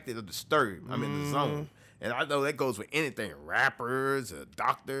distracted or disturbed. I'm in the zone. And I know that goes with anything, rappers or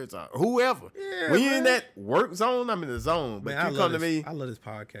doctors or whoever. Yeah, when you're in that work zone, I'm in the zone. But man, you come to me. I love this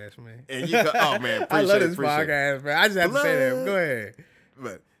podcast, man. And you go, oh, man, I love this podcast, man. I just have to say that. Go ahead.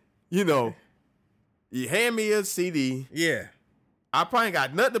 But, you know, you hand me a CD. Yeah. I probably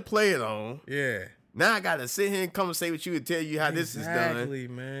got nothing to play it on. Yeah. Now I got to sit here and conversate with you and tell you how this is done. Exactly,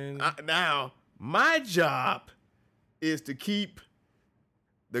 man. Now, my job is to keep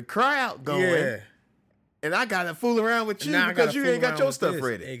the crowd going. Yeah. And I gotta fool around with you because you ain't got your stuff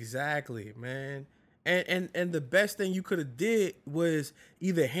ready. Exactly, man. And the best thing you could have did was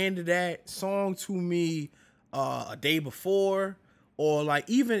either handed that song to me a day before, or like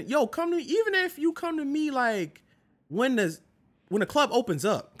even if you come to me like when the club opens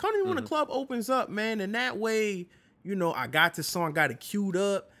up. Come to me when the club opens up, man. And that way, you know, I got the song, got it queued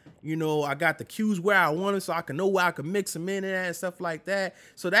up. You know, I got the cues where I want it so I can know where I can mix them in and stuff like that.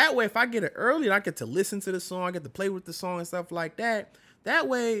 So that way, if I get it early and I get to listen to the song, I get to play with the song and stuff like that. That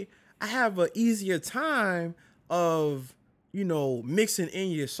way, I have an easier time of, you know, mixing in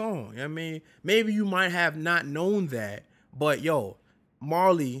your song. You know what I mean? Maybe you might have not known that, but yo,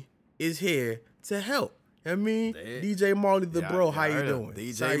 Marley is here to help. You know what I mean? DJ Marley the bro, how you doing?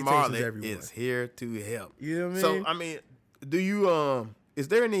 DJ Marley is here to help. You know what I mean? So, I mean, do you, is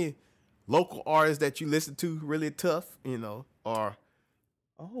there any local artists that you listen to really tough, you know, or?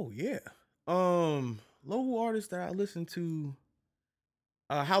 Oh, yeah. Local artists that I listen to,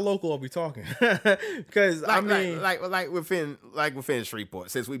 how local are we talking? Because like within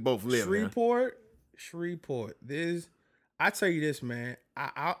Shreveport, since we both live Shreveport. I tell you this, man.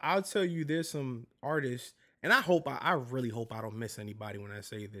 I'll tell you there's some artists, and I really hope I don't miss anybody when I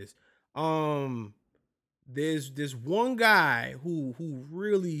say this. there's one guy who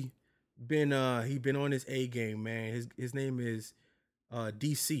really been on his A game, man. His name is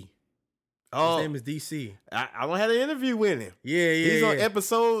DC. Oh, his name is DC. I don't have an interview with him. Yeah. He's on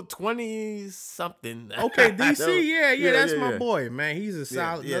episode 20 something. Okay, DC. Yeah, that's my boy, man. He's a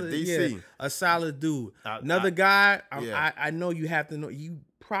solid, DC, a solid dude. Another guy. I know you have to know. You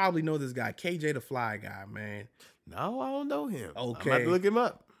probably know this guy, KJ the Fly Guy, man. No, I don't know him. Okay, I'm about to look him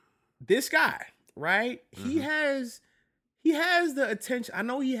up. This guy, right? Mm-hmm. He has the attention. I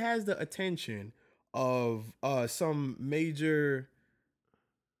know he has the attention of some major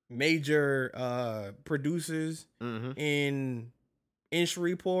producers in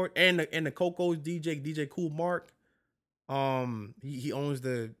Shreveport and the Coco's DJ Cool Mark. He owns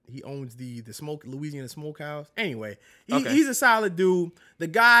the Louisiana Smokehouse. Anyway, he's a solid dude. The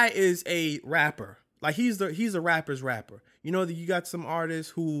guy is a rapper. Like he's a rapper's rapper. You know that you got some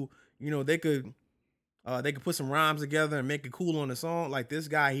artists who, you know, they could put some rhymes together and make it cool on a song. Like this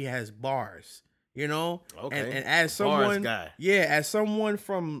guy, he has bars. You know, okay. And as someone, as someone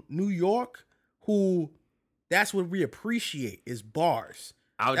from New York, who that's what we appreciate is bars.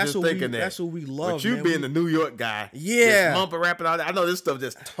 I was just thinking that's what we love. But you being the New York guy, mumper rapping all that, I know this stuff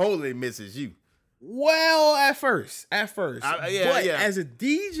just totally misses you. Well, at first, as a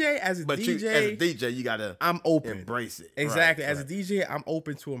DJ, you gotta, I'm open, embrace it. Exactly, right. As a DJ, I'm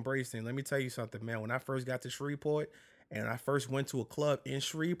open to embracing. Let me tell you something, man. When I first got to Shreveport and I first went to a club in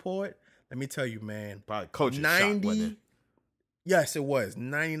Shreveport. Let me tell you, man. Probably culture shock, wasn't it? Yes, it was.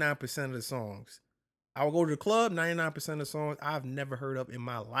 99% of the songs. I would go to the club, 99% of the songs I've never heard of in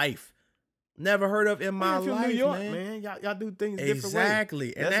my life. Never heard of in my life, New York, man. Y'all do things different ways.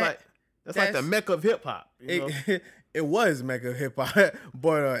 Exactly. And that's like the Mecca of hip hop. It was Mecca of hip hop,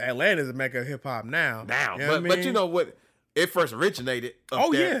 but Atlanta's a Mecca of hip hop now. But you know what? It first originated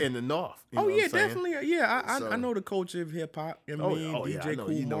up there in the north. You know what I'm saying? Definitely. Yeah, I know the culture of hip hop. DJ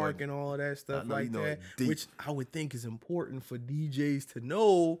Cool Mark and all of that stuff like that, which I would think is important for DJs to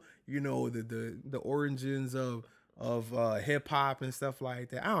know. You know, the origins of hip hop and stuff like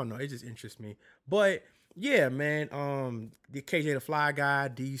that. I don't know. It just interests me. But yeah, man. The KJ the Fly Guy,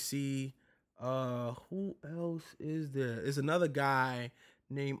 DC. Who else is there? There's another guy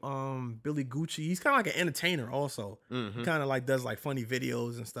named Billy Gucci. He's kind of like an entertainer also. He kind of like does like funny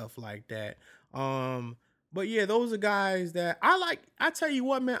videos and stuff like that. But yeah, those are guys that I like. I tell you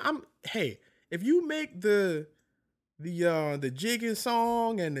what, man, if you make the jigging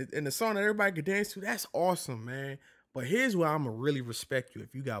song and the song that everybody could dance to, that's awesome, man. But here's where I'm gonna really respect you.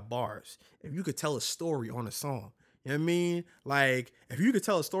 If you got bars, if you could tell a story on a song, you know what I mean? Like if you could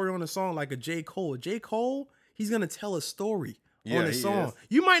tell a story on a song like a J. Cole, he's gonna tell a story on a song. Is.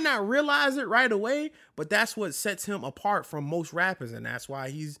 You might not realize it right away, but that's what sets him apart from most rappers, and that's why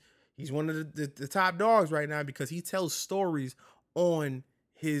he's one of the top dogs right now, because he tells stories on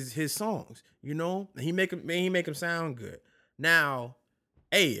his songs. You know, and he make them sound good. Now,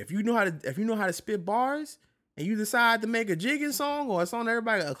 hey, if you know how to spit bars, and you decide to make a jigging song or a song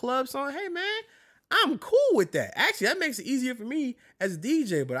a club song, hey man, I'm cool with that. Actually, that makes it easier for me as a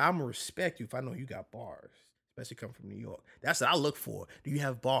DJ. But I'm gonna respect you if I know you got bars. Especially coming from New York. That's what I look for. Do you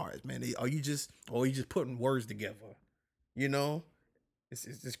have bars, man? Are you just putting words together? You know? It's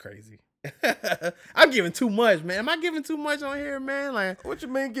just crazy. I'm giving too much, man. Am I giving too much on here, man? Like, what you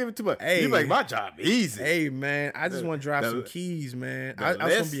mean giving too much? Hey, you make my job easy. Hey, man, I just want to drop some keys, man. I just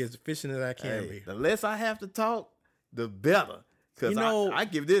want to be as efficient as I can be. The less I have to talk, the better. Because I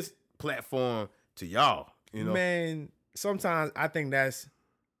give this platform to y'all. You know, man. Sometimes I think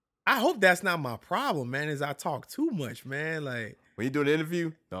I hope that's not my problem, man, is I talk too much, man. Like when you do an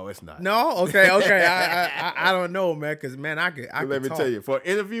interview, no, it's not. No? Okay. I don't know, man, because, man, I could let me tell you, for an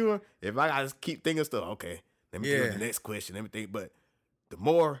interviewer, if I gotta keep thinking stuff, okay, let me do the next question, let me think. But the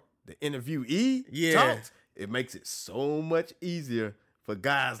more the interviewee talks, it makes it so much easier for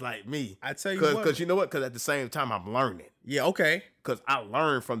guys like me. I tell you what. Because you know what? Because at the same time, I'm learning. Yeah, okay. Because I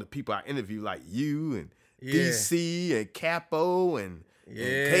learn from the people I interview, like you and DC and Capo and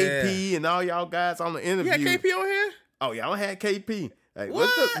KP and all y'all guys on the interview. You got KP on here? Oh yeah, I don't have KP. Hey,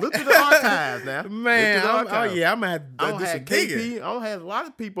 look at the archives now, man. I'm gonna have to do some KP. I don't have a lot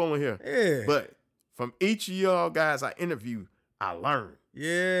of people on here. Yeah, but from each of y'all guys I interview, I learn.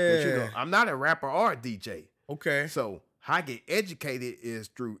 Yeah, but, you know, I'm not a rapper or a DJ. Okay, so how I get educated is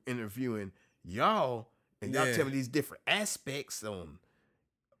through interviewing y'all, and y'all tell me these different aspects on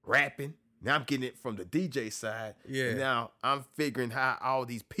rapping. Now I'm getting it from the DJ side. Yeah. And now I'm figuring how all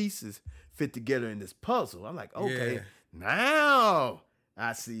these pieces fit together in this puzzle. I'm like, okay, now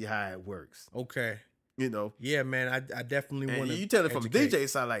I see how it works. Okay. You know? Yeah, man. I definitely want to. You tell it from the DJ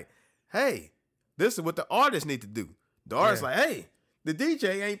side, like, hey, This is what the artists need to do. The artist like, hey, the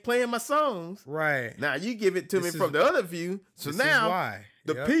DJ ain't playing my songs. Right. Now you give it to me from the other view. So now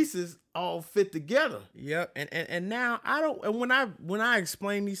the pieces all fit together. Yep. And now when I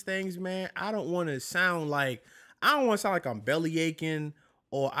explain these things, man, I don't want to sound like I'm belly aching,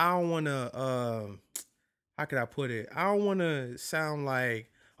 or I don't want to how could I put it? I don't want to sound like,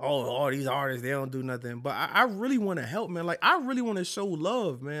 oh, all these artists, they don't do nothing. But I really want to help, man. Like, I really want to show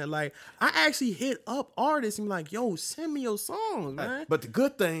love, man. Like, I actually hit up artists and be like, yo, send me your songs, man. But the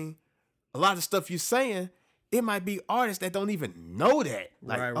good thing, a lot of stuff you're saying, it might be artists that don't even know that.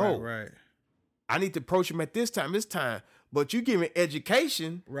 Like, right. I need to approach them at this time. But you giving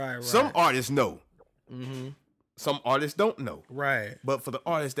education. Right. Some artists know. Mm-hmm. Some artists don't know. Right. But for the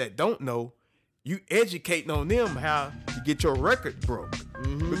artists that don't know, you educating on them how to get your record broke.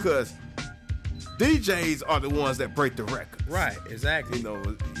 Mm-hmm. Because DJs are the ones that break the records. Right, exactly. You know,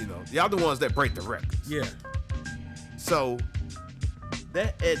 y'all the ones that break the records. Yeah. So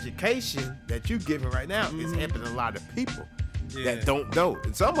that education that you giving right now is helping a lot of people that don't know.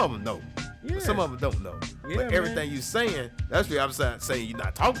 And some of them know. Yeah. But some of them don't know. Yeah, but everything you're saying, that's why I'm saying you're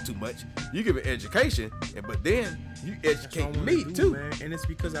not talking too much. You give an education, but then you educate me too. Man. And it's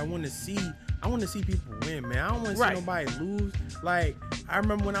because I want to see people win, man. I don't want to see nobody lose. Like, I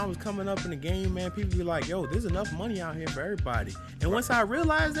remember when I was coming up in the game, man, people be like, yo, there's enough money out here for everybody. And once I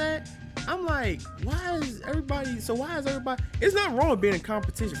realized that, I'm like, why is everybody, it's not wrong with being in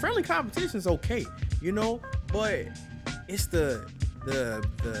competition. Friendly competition is okay, but it's the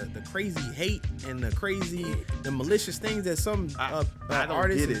crazy hate and the malicious things that some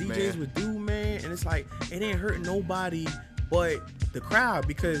artists and DJs would do, man. And it's like, it ain't hurting nobody but the crowd,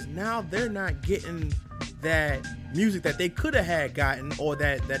 because now they're not getting that music that they could have had gotten, or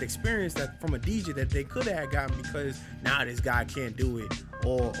that experience that from a DJ that they could have had gotten, because now this guy can't do it,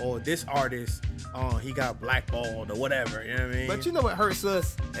 or this artist he got blackballed or whatever, you know what I mean? But you know what hurts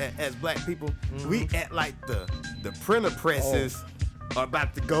us as black people? Mm-hmm. We act like the printer presses are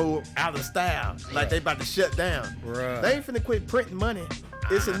about to go out of style, like they about to shut down. Bruh. They ain't finna quit printing money.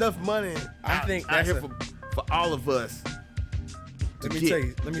 It's enough money out here for all of us. Let me tell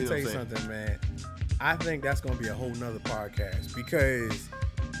you something, man. I think that's gonna be a whole nother podcast, because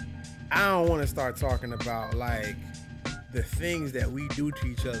I don't want to start talking about like the things that we do to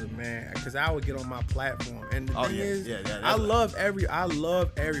each other, man. Because I would get on my platform, and the thing is, I love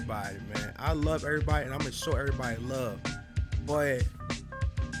everybody, man. I love everybody, and I'm gonna show everybody love. But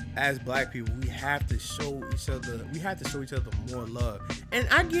as black people, we have to show each other more love. And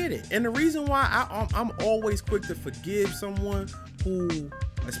I get it. And the reason why I'm always quick to forgive someone who,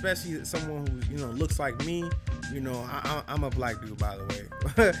 especially someone who looks like me. I'm a black dude, by the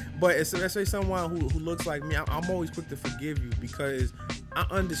way. But especially someone who looks like me, I'm always quick to forgive you, because I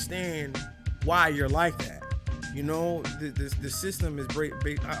understand why you're like that. The system is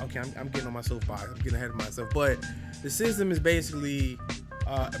okay, I'm getting on my soapbox. I'm getting ahead of myself. But the system is basically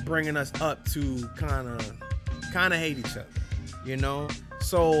bringing us up to kind of hate each other,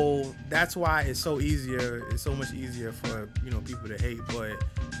 So that's why it's so much easier for people to hate. But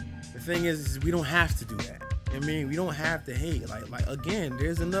the thing is we don't have to do that. I mean, we don't have to hate. Like again,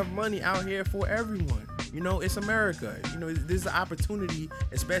 there's enough money out here for everyone. It's America. There's an opportunity,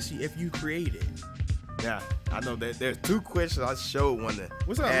 especially if you create it. Yeah, I know that there's two questions I sure want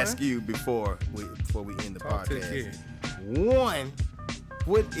to ask you before we end the podcast. One,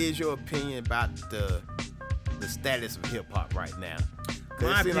 what is your opinion about the status of hip hop right now?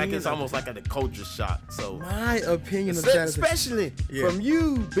 It seems like it's almost like a culture shock. So my opinion of that, especially from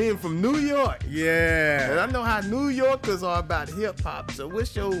you being from New York. Yeah, and I know how New Yorkers are about hip hop. So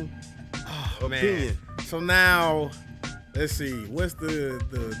what's your opinion? Man. So now, let's see. What's the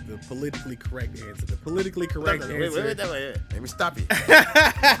politically correct answer? The politically correct answer. Wait. Let me stop you.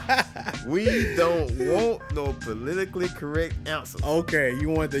 We don't want no politically correct answers. Okay, you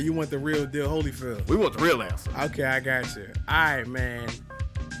want the real deal, Holyfield. We want the real answer. Okay, I got you. All right, man.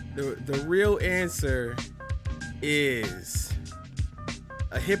 The real answer is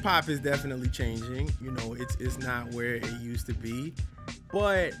hip hop is definitely changing. It's not where it used to be.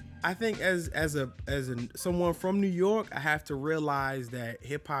 But I think as someone from New York, I have to realize that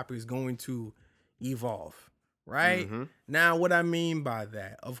hip hop is going to evolve, right? Mm-hmm. Now, what I mean by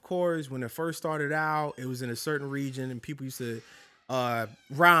that, of course, when it first started out, it was in a certain region and people used to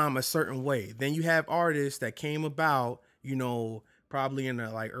rhyme a certain way. Then you have artists that came about, probably in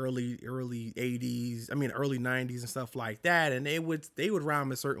the early 80s, early 90s and stuff like that, and they would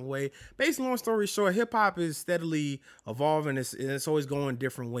rhyme a certain way. Basically, long story short, hip hop is steadily evolving. It's always going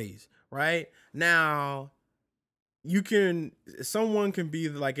different ways, right? Now, someone can be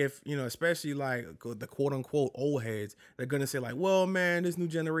like, if, especially like the quote unquote old heads, they're going to say like, well, man, this new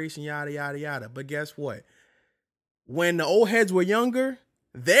generation, yada, yada, yada. But guess what? When the old heads were younger,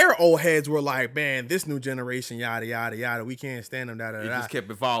 their old heads were like, man, this new generation, yada, yada, yada. We can't stand them, da, da, da. It just kept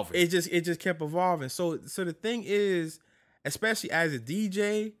evolving. It just kept evolving. So the thing is, especially as a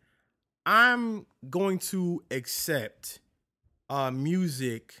DJ, I'm going to accept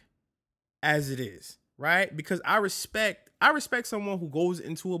music as it is, right? Because I respect someone who goes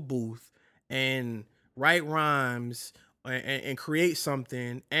into a booth and write rhymes and create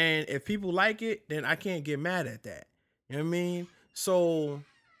something. And if people like it, then I can't get mad at that. You know what I mean? So,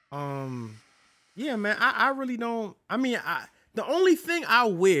 yeah, man, I really don't. I mean, the only thing I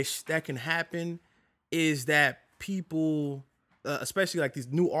wish that can happen is that people, especially like these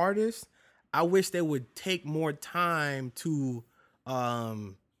new artists, I wish they would take more time to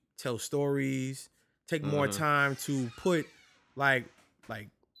tell stories, take more time to put like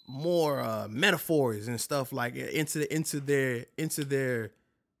more metaphors and stuff like into their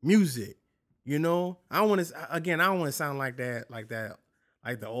music. I don't want to sound like that, like the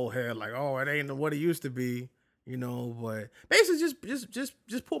old head, like, oh, it ain't what it used to be, but basically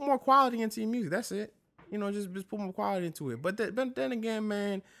just put more quality into your music. That's it. Just put more quality into it. But then again,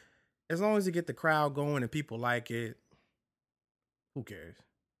 man, as long as you get the crowd going and people like it, who cares?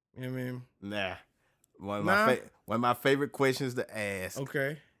 You know what I mean? Nah. One of my favorite questions to ask.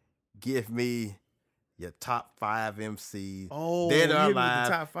 Okay. Give me your top 5 MCs. Oh, that are the live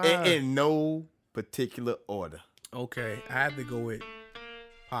top 5. in no particular order. Okay, I have to go with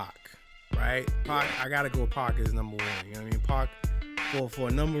Pac, right? Pac, I gotta go with Pac as number 1. You know what I mean? Pac, for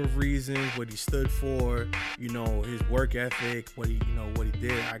a number of reasons, what he stood for, his work ethic, what he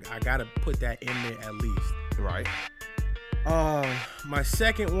did. I gotta put that in there at least. Right. My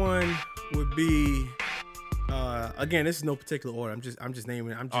second one would be. Again, this is no particular order. I'm just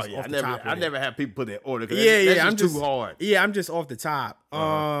naming it. I'm just off the top. I never have people put it in order. I'm just too hard. Yeah, I'm just off the top.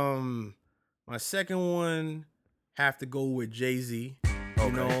 My second one have to go with Jay-Z.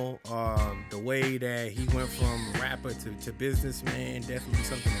 Okay. The way that he went from rapper to businessman, definitely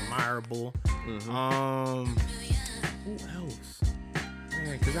something admirable. Mm-hmm. Who else?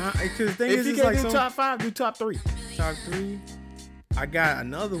 Man, because the thing is, if you can't do top 5, do top 3. Top 3. I got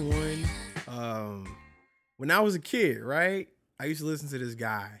another one. When I was a kid, right, I used to listen to this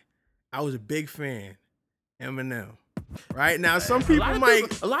guy. I was a big fan, Eminem. Right now, some people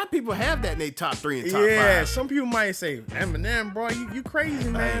a lot of people have that in their top 3 and top 5. Yeah, some people might say, Eminem, bro, you crazy,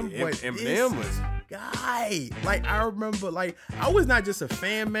 man. But Eminem was guy. Like, I remember, like, I was not just a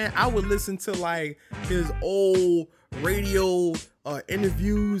fan, man. I would listen to like his old radio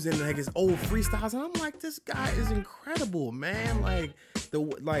interviews and like his old freestyles, and I'm like, this guy is incredible, man. Like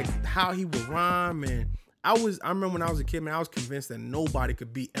how he would rhyme. And I remember when I was a kid, man, I was convinced that nobody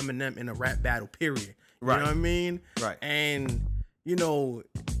could beat Eminem in a rap battle, period. Right. You know what I mean? Right. And,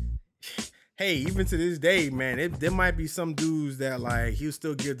 hey, even to this day, man, there might be some dudes that like he'll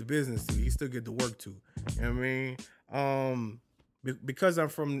still give the business to, he still give the work to. You know what I mean? Because I'm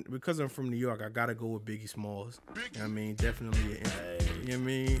from New York, I gotta go with Biggie Smalls. You know what I mean? Definitely. You know what I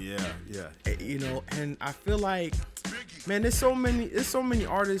mean? Yeah. And I feel like, man, there's so many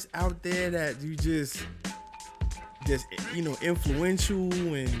artists out there that you just influential,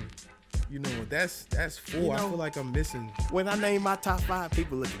 and that's full. I feel like I'm missing. When I name my top 5,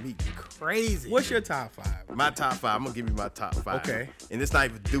 people look at me crazy. What's your top 5? My top 5. I'm gonna give you my top 5. Okay. And it's not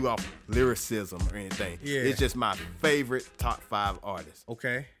even due off lyricism or anything. Yeah. It's just my favorite top 5 artists.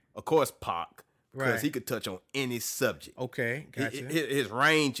 Okay. Of course, Pac, because Right. he could touch on any subject. Okay. Gotcha. His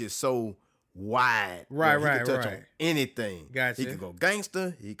range is so wide. Right, He can touch right. on anything. Gotcha. He can go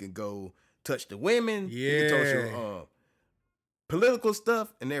gangster. He can go touch the women. Yeah. He can touch your political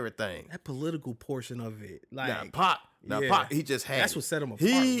stuff and everything. That political portion of it, like Pac, yeah. Pac, he just had. That's what set him apart.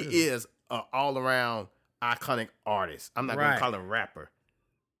 He really. is an all-around iconic artist. I'm not gonna Right. call him rapper,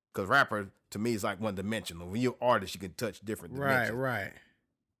 because rapper to me is like one-dimensional. When you're an artist, you can touch different dimensions. Right.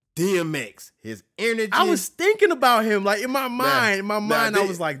 DMX, his energy. I was thinking about him, like in my mind. I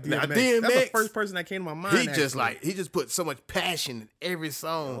was like, now, DMX. That's the DMX, first person that came to my mind. He just put so much passion in every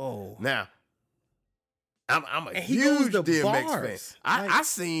song. Oh. Now, I'm a And he goes huge to DMX bars. fan. I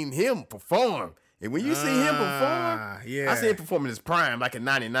seen him perform, and when you see him perform, yeah. I seen him perform in his prime, like in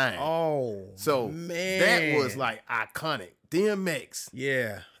 '99. Oh, So man, that was like iconic. DMX.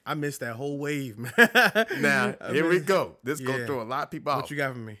 yeah. I missed that whole wave, man. Now, here we go. This Yeah. go through a lot of people off. What you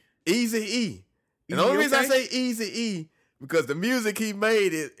got for me? Eazy-E. And the Eazy, only reason I okay? say Eazy-E, because the music he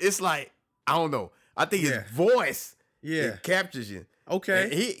made, it's like, I don't know. I think his Yeah. voice, Yeah. it captures you. Okay.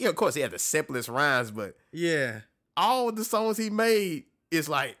 And he, of course, he had the simplest rhymes, but Yeah. all of the songs he made is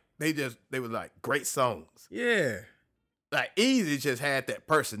like they were like great songs. Yeah. Like Easy just had that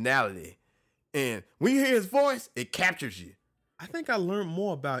personality. And when you hear his voice, it captures you. I think I learned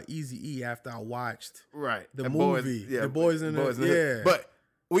more about Eazy-E after I watched the and movie. The Boys in the Hood. But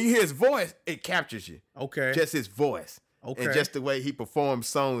when you hear his voice, it captures you. Okay. Just his voice. Okay. And just the way he performs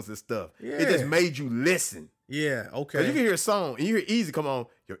songs and stuff. Yeah. It just made you listen. Yeah, okay. Because you can hear a song and you hear Easy come on,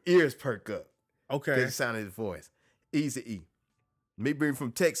 your ears perk up. Okay. Because the sound of his voice. Eazy-E. Me being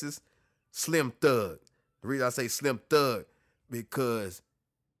from Texas, Slim Thug. The reason I say Slim Thug, because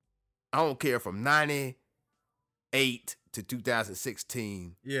I don't care from 98 to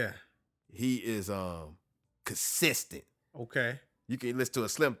 2016. Yeah. He is consistent. Okay. You can listen to a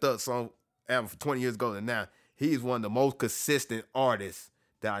Slim Thug song album from 20 years ago and now. He's one of the most consistent artists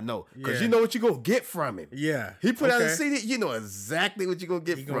that I know. Because you know what you're going to get from him. Yeah. He put out a CD, you know exactly what you're going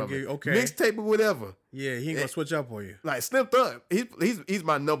to get from him. Okay. Mixtape or whatever. Yeah, he ain't going to switch up on you. Like Slim Thug, he's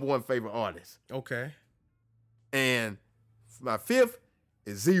my number one favorite artist. Okay. And my fifth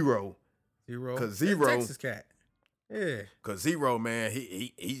is Zero. Zero? Because Zero. Texas cat. Yeah. Because Zero, man,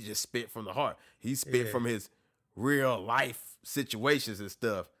 he just spit from the heart. He spit from his real life situations and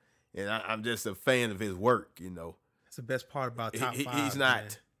stuff. And I'm just a fan of his work, you know. That's the best part about Top 5. He's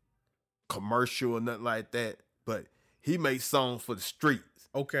not commercial or nothing like that, but he makes songs for the streets.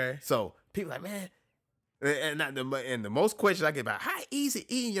 Okay. So people like, man, and the most questions I get about how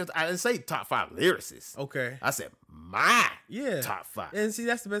Eazy-E, I didn't say top 5 lyricists. Okay. I said my top 5. And see,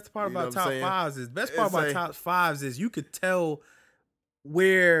 that's the best part about top 5s is top 5s is you could tell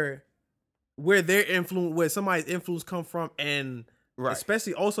where their influence, where somebody's influence come from, and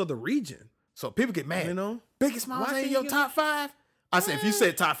especially also the region. So people get mad. You know? Biggie Smalls ain't your top 5? I said, if you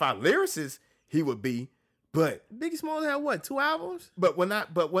said top 5 lyricists, he would be. But Biggie Smalls had what, 2 albums? But when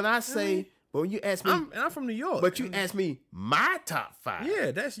when you ask me, I'm from New York. But you ask me my top 5.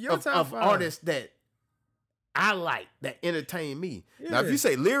 Yeah, that's your top 5 artists that I like, that entertain me. Yeah. Now, if you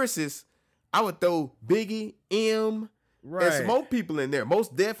say lyricists, I would throw Biggie, M, and some more people in there.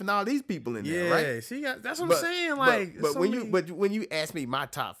 Most Def and all these people in there, right? Yeah, see, that's what I'm saying. Like, but when you ask me my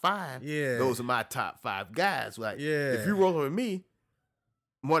top 5, those are my top 5 guys. Like, if you rolling with me,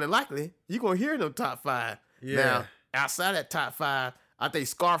 more than likely you're gonna hear them top 5. Yeah. Now, outside that top 5, I think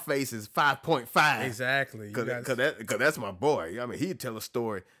Scarface is 5.5. Exactly. Because that's my boy. I mean, he'd tell a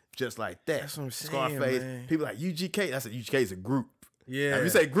story just like that. That's what I'm saying, Scarface. man. People like UGK. That's UGK is a group. Yeah. Now, if you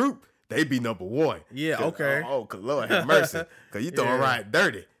say group, they be number 1. Yeah. Okay. Cause Lord have mercy. Because you throwing right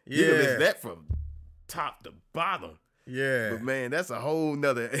dirty. You can listen to that from top to bottom. Yeah. But man, that's a whole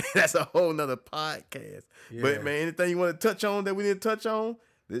nother podcast. Yeah. But man, anything you want to touch on that we didn't touch on,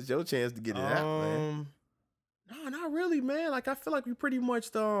 this is your chance to get it out, man. No, not really, man. Like I feel like we pretty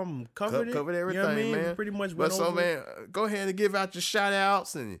much covered everything, you know what I mean? man. We pretty much but went so over. Man, go ahead and give out your shout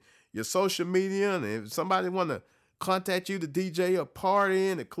outs and your social media, and if somebody want to contact you to DJ a party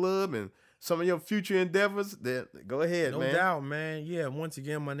in a club and some of your future endeavors, then go ahead, man. No doubt, man. Yeah, once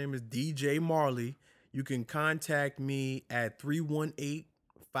again, my name is DJ Marley. You can contact me at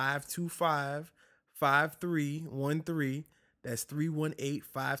 318-525-5313. That's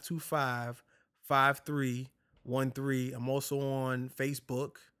 318-525-5313. I'm also on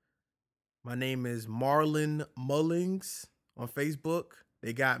Facebook. My name is Marlon Mullings on Facebook.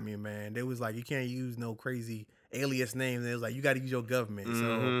 They got me, man. They was like, you can't use no crazy alias names. They was like, you got to use your government.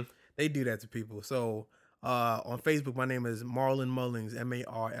 So they do that to people. So on Facebook, my name is Marlon Mullings,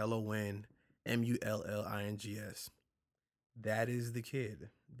 MarlonMullings. That is the kid,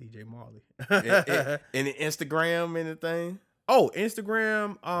 DJ Marley. Any Instagram, anything? Oh,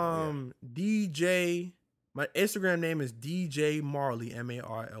 Instagram, DJ. My Instagram name is DJ Marley,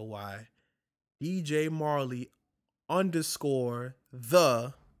 Marly. DJ Marley _the_bro.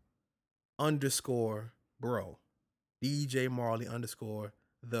 DJ Marley _the_bro.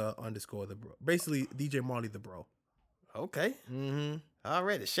 Basically, DJ Marley the bro. Okay. Mm-hmm.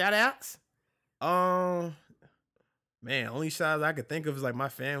 Already. Shout outs? Man, only shout outs I could think of is like my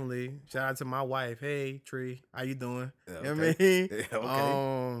family. Shout out to my wife. Hey, Tree, how you doing? Okay. You know what I mean?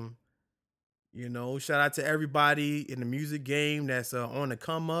 Okay. You know, shout out to everybody in the music game that's on the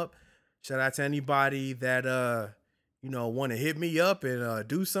come up. Shout out to anybody that want to hit me up and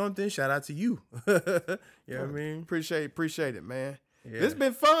do something. Shout out to you. You know what I mean? Appreciate it, man. Yeah. This has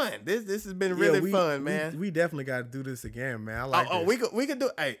been fun. This has been really fun, man. We definitely got to do this again, man. I like this. We could do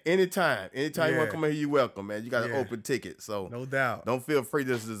anytime. Anytime you want to come here, you welcome, man. You got an open ticket, so no doubt. Don't feel free.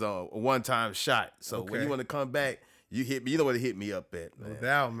 This is a one-time shot. So when you want to come back, you hit me. You know where to hit me up at, man. No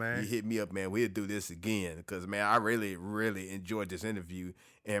doubt, man. You hit me up, man. We'll do this again because, man, I really, really enjoyed this interview.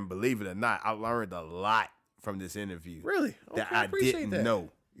 And believe it or not, I learned a lot from this interview. Really? Okay, that I didn't know.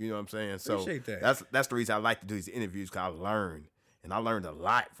 You know what I'm saying? So appreciate that. That's the reason I like to do these interviews, because I learned. And I learned a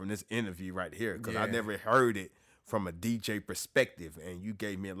lot from this interview right here, because I never heard it from a DJ perspective, and you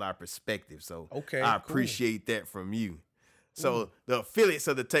gave me a lot of perspective. So I appreciate that from you. So the affiliates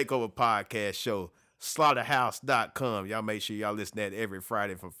of the Takeover Podcast Show, slaughterhouse.com. Y'all make sure y'all listen to that every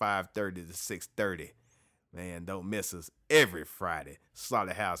Friday from 5:30 to 6:30. Man, don't miss us every Friday.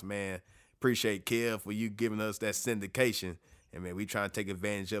 Slaughterhouse, man. Appreciate Kev for you giving us that syndication. And man, we trying to take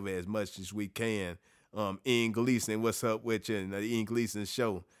advantage of it as much as we can. Ian Gleason, what's up with you? The Ian Gleason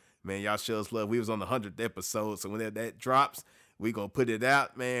Show. Man, y'all show us love. We was on the 100th episode, so whenever that drops, we gonna put it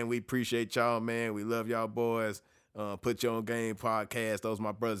out, man. We appreciate y'all, man. We love y'all boys. Put Your Own Game podcast. Those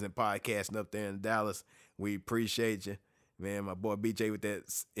my brothers in podcasting up there in Dallas. We appreciate you. Man, my boy BJ with that,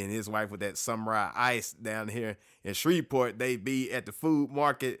 and his wife with that Samurai Ice down here in Shreveport. They be at the food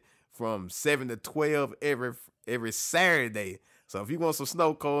market from 7 to 12 every Saturday. So if you want some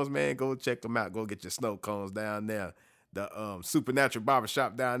snow cones, man, go check them out. Go get your snow cones down there. The Supernatural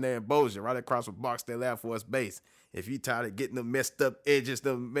Barbershop down there in Bossier, right across from Barksdale Air Force Base. If you tired of getting them messed up edges,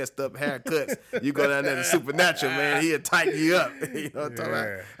 them messed up haircuts, you go down there to Supernatural, man. He'll tighten you up. You know what I'm talking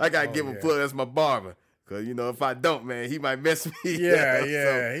about? I got to give him a plug. That's my barber. Because, you know, if I don't, man, he might mess me up.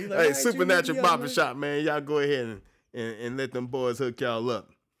 Yeah. So, hey, Supernatural Barbershop, man. Y'all go ahead and let them boys hook y'all up.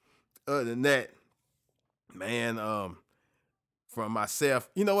 Other than that, man, from myself,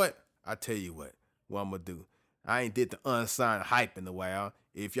 you know what? I tell you what I'm going to do. I ain't did the unsigned hype in a while.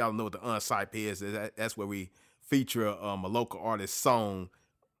 If y'all know what the unsigned is, that's where we feature a local artist song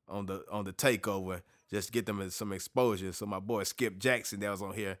on the Takeover, just to get them some exposure. So my boy Skip Jackson that was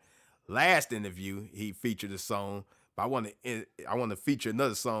on here last interview, he featured a song. But I want to feature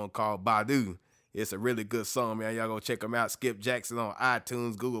another song called Badu. It's a really good song, man. Y'all go check him out. Skip Jackson on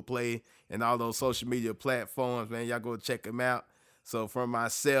iTunes, Google Play, and all those social media platforms, man. Y'all go check him out. So from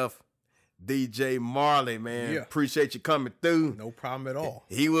myself, DJ Marley, man, appreciate you coming through. No problem at all.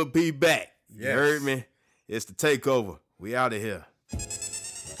 He will be back. Yes. You heard me? It's the Takeover. We out of here.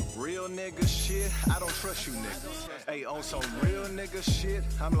 Real nigga shit, I don't trust you niggas. Hey, on some real nigga shit,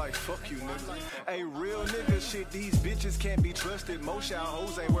 I'm like, fuck you niggas. Hey, real nigga shit, these bitches can't be trusted. Most y'all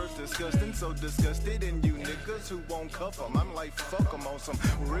hoes ain't worth disgusting, so disgusted in you niggas who won't cuff them. I'm like, fuck them on some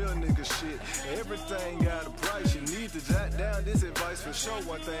real nigga shit. Everything got a price, you need to jot down this advice for sure.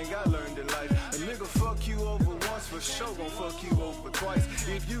 One thing I learned in life, a nigga fuck you over once, for sure gon' fuck you over twice.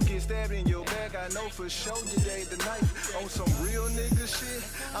 If you get stabbed in your back, I know for sure you gave the knife. On some real nigga shit,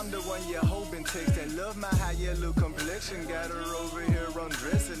 I'm the one you hoping text and love my high yellow complexion. Got her over here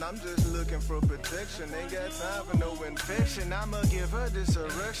undressing. I'm just looking for protection. Ain't got time for no infection. I'ma give her this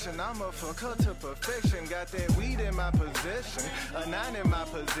erection. I'ma fuck her to perfection. Got that weed in my possession, a 9 in my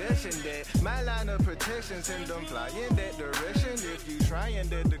possession. That my line of protection. Send them fly in that direction. If you trying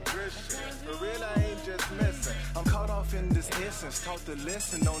that digression, for real I ain't just messing. I'm caught off in this essence. Taught the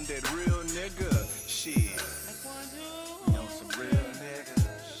lesson on that real nigga shit. On some real nigga.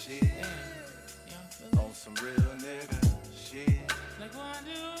 On some real nigga shit.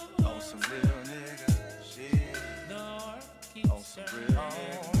 On some real nigga shit. On some real nigga shit. On some real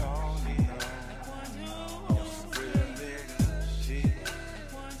nigga shit.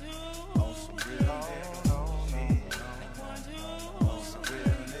 On some real nigga shit. On some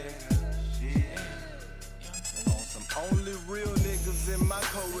real nigga shit. On some only real niggas in my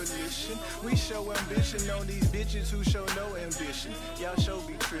coalition. We show ambition on these bitches who show no ambition. Y'all show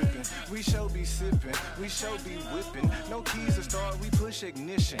be tripping, we show be sipping, we show be whipping. No keys to start, we push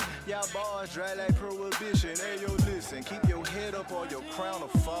ignition. Y'all bars dry like prohibition. Hey yo, listen, keep your head up or your crown will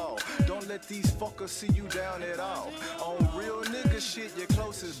fall. Don't let these fuckers see you down at all. On real nigga shit, your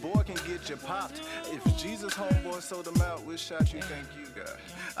closest boy can get you popped. If Jesus homeboy sold them out, which shot you think you got?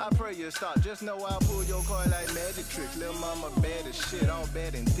 I pray you stop, just know I'll pull your car like magic tricks. Lil' mama bad as shit, all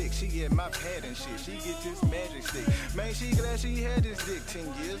bad and thick. She get my pad and shit, she get this magic stick. Man, she glad she had this dick. 10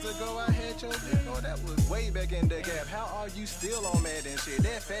 years ago I had your dick, oh that was way back in the gap. How are you still on mad and shit?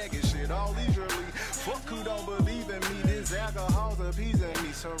 That faggot shit, all leisurely. Fuck who don't believe in me, this alcohol's appeasing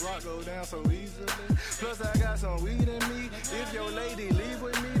me. So rock go down so easily. Plus I got some weed in me. If your lady leave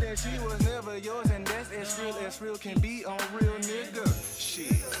with me, then she was never yours. And that's as real can be on real nigga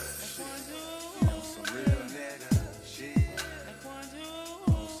shit. On some real nigga shit.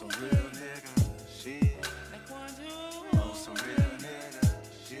 On some real nigga shit. On some real nigga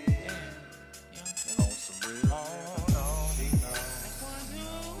shit. On some real nigga shit.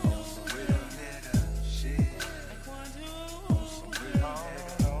 On some real nigga shit. On some real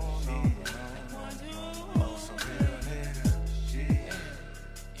nigga shit. On some real nigga shit.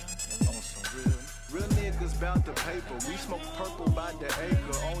 On some real niggas about the paper. We smoke purple by the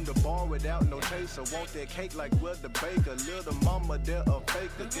acre. On the bar without no chaser. Want that cake like Will the baker. Little mama, they're a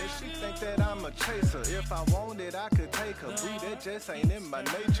faker. Guess she think that I'm a chaser. If I want it, I could take her. Boo, that just ain't in my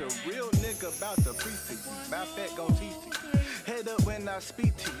nature. Real nigga about to preach to you. My fat gon' teach you. Head up when I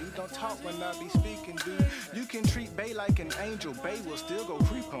speak to you. Don't talk when I be speaking, dude. You can treat Bay like an angel. Bay will still go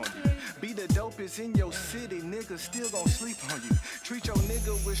creep on you. Be the dopest in your city. Niggas still gon' sleep on you. Treat your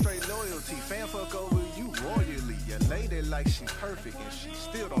nigga with straight loyalty. Fan fuck over you royally. Your lady like she perfect and she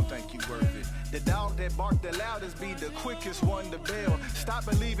still don't think you worth it. The dog that bark the loudest be the quickest one to bail. Stop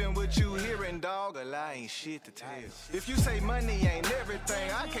believing what you hearing, dog. A lie ain't shit to tell. If you say money ain't everything,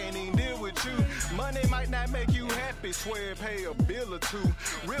 I can't even deal with you. Money might not make you happy. Swear pay a bill or two.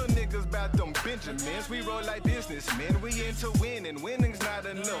 Real niggas bout them Benjamins. We roll like businessmen. We into winning. Winning's not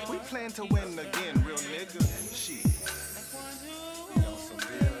enough. We plan to win again, real niggas. Shit. We on some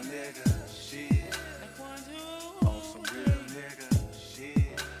real nigga shit. On some real nigga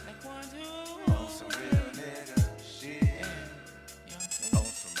shit. On some real nigga shit. On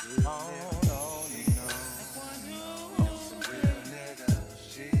some real nigga. On some real nigga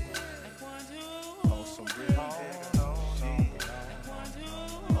shit. On some real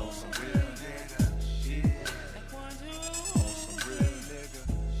nigga.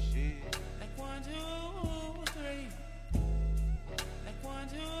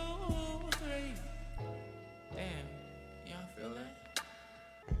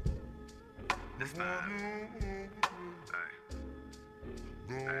 This vibe.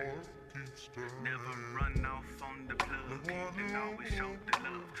 Hey. Never run off on the plug, and always show the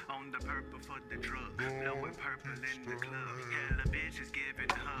love. On the purple for the drug, blowing purple in the club. Hella bitches giving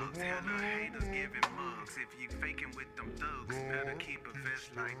hugs, hella haters giving mugs. If you faking with them thugs, better keep a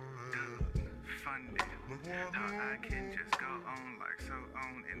vest like Doug. Funded. Now I can just go on like so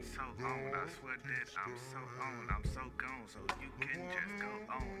on and so on. I swear that I'm so on, I'm so gone, so you can just go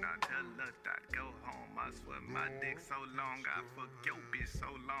on. I tell her that go home. I swear my dick so long, I fuck your bitch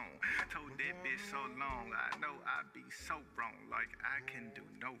so long. Told that bitch so long, I know I be so wrong. Like I can do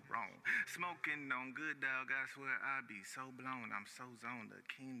no wrong. Smoking on good dog, I swear I be so blown. I'm so zoned. The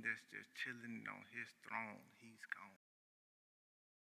king that's just chilling on his throne, he's gone.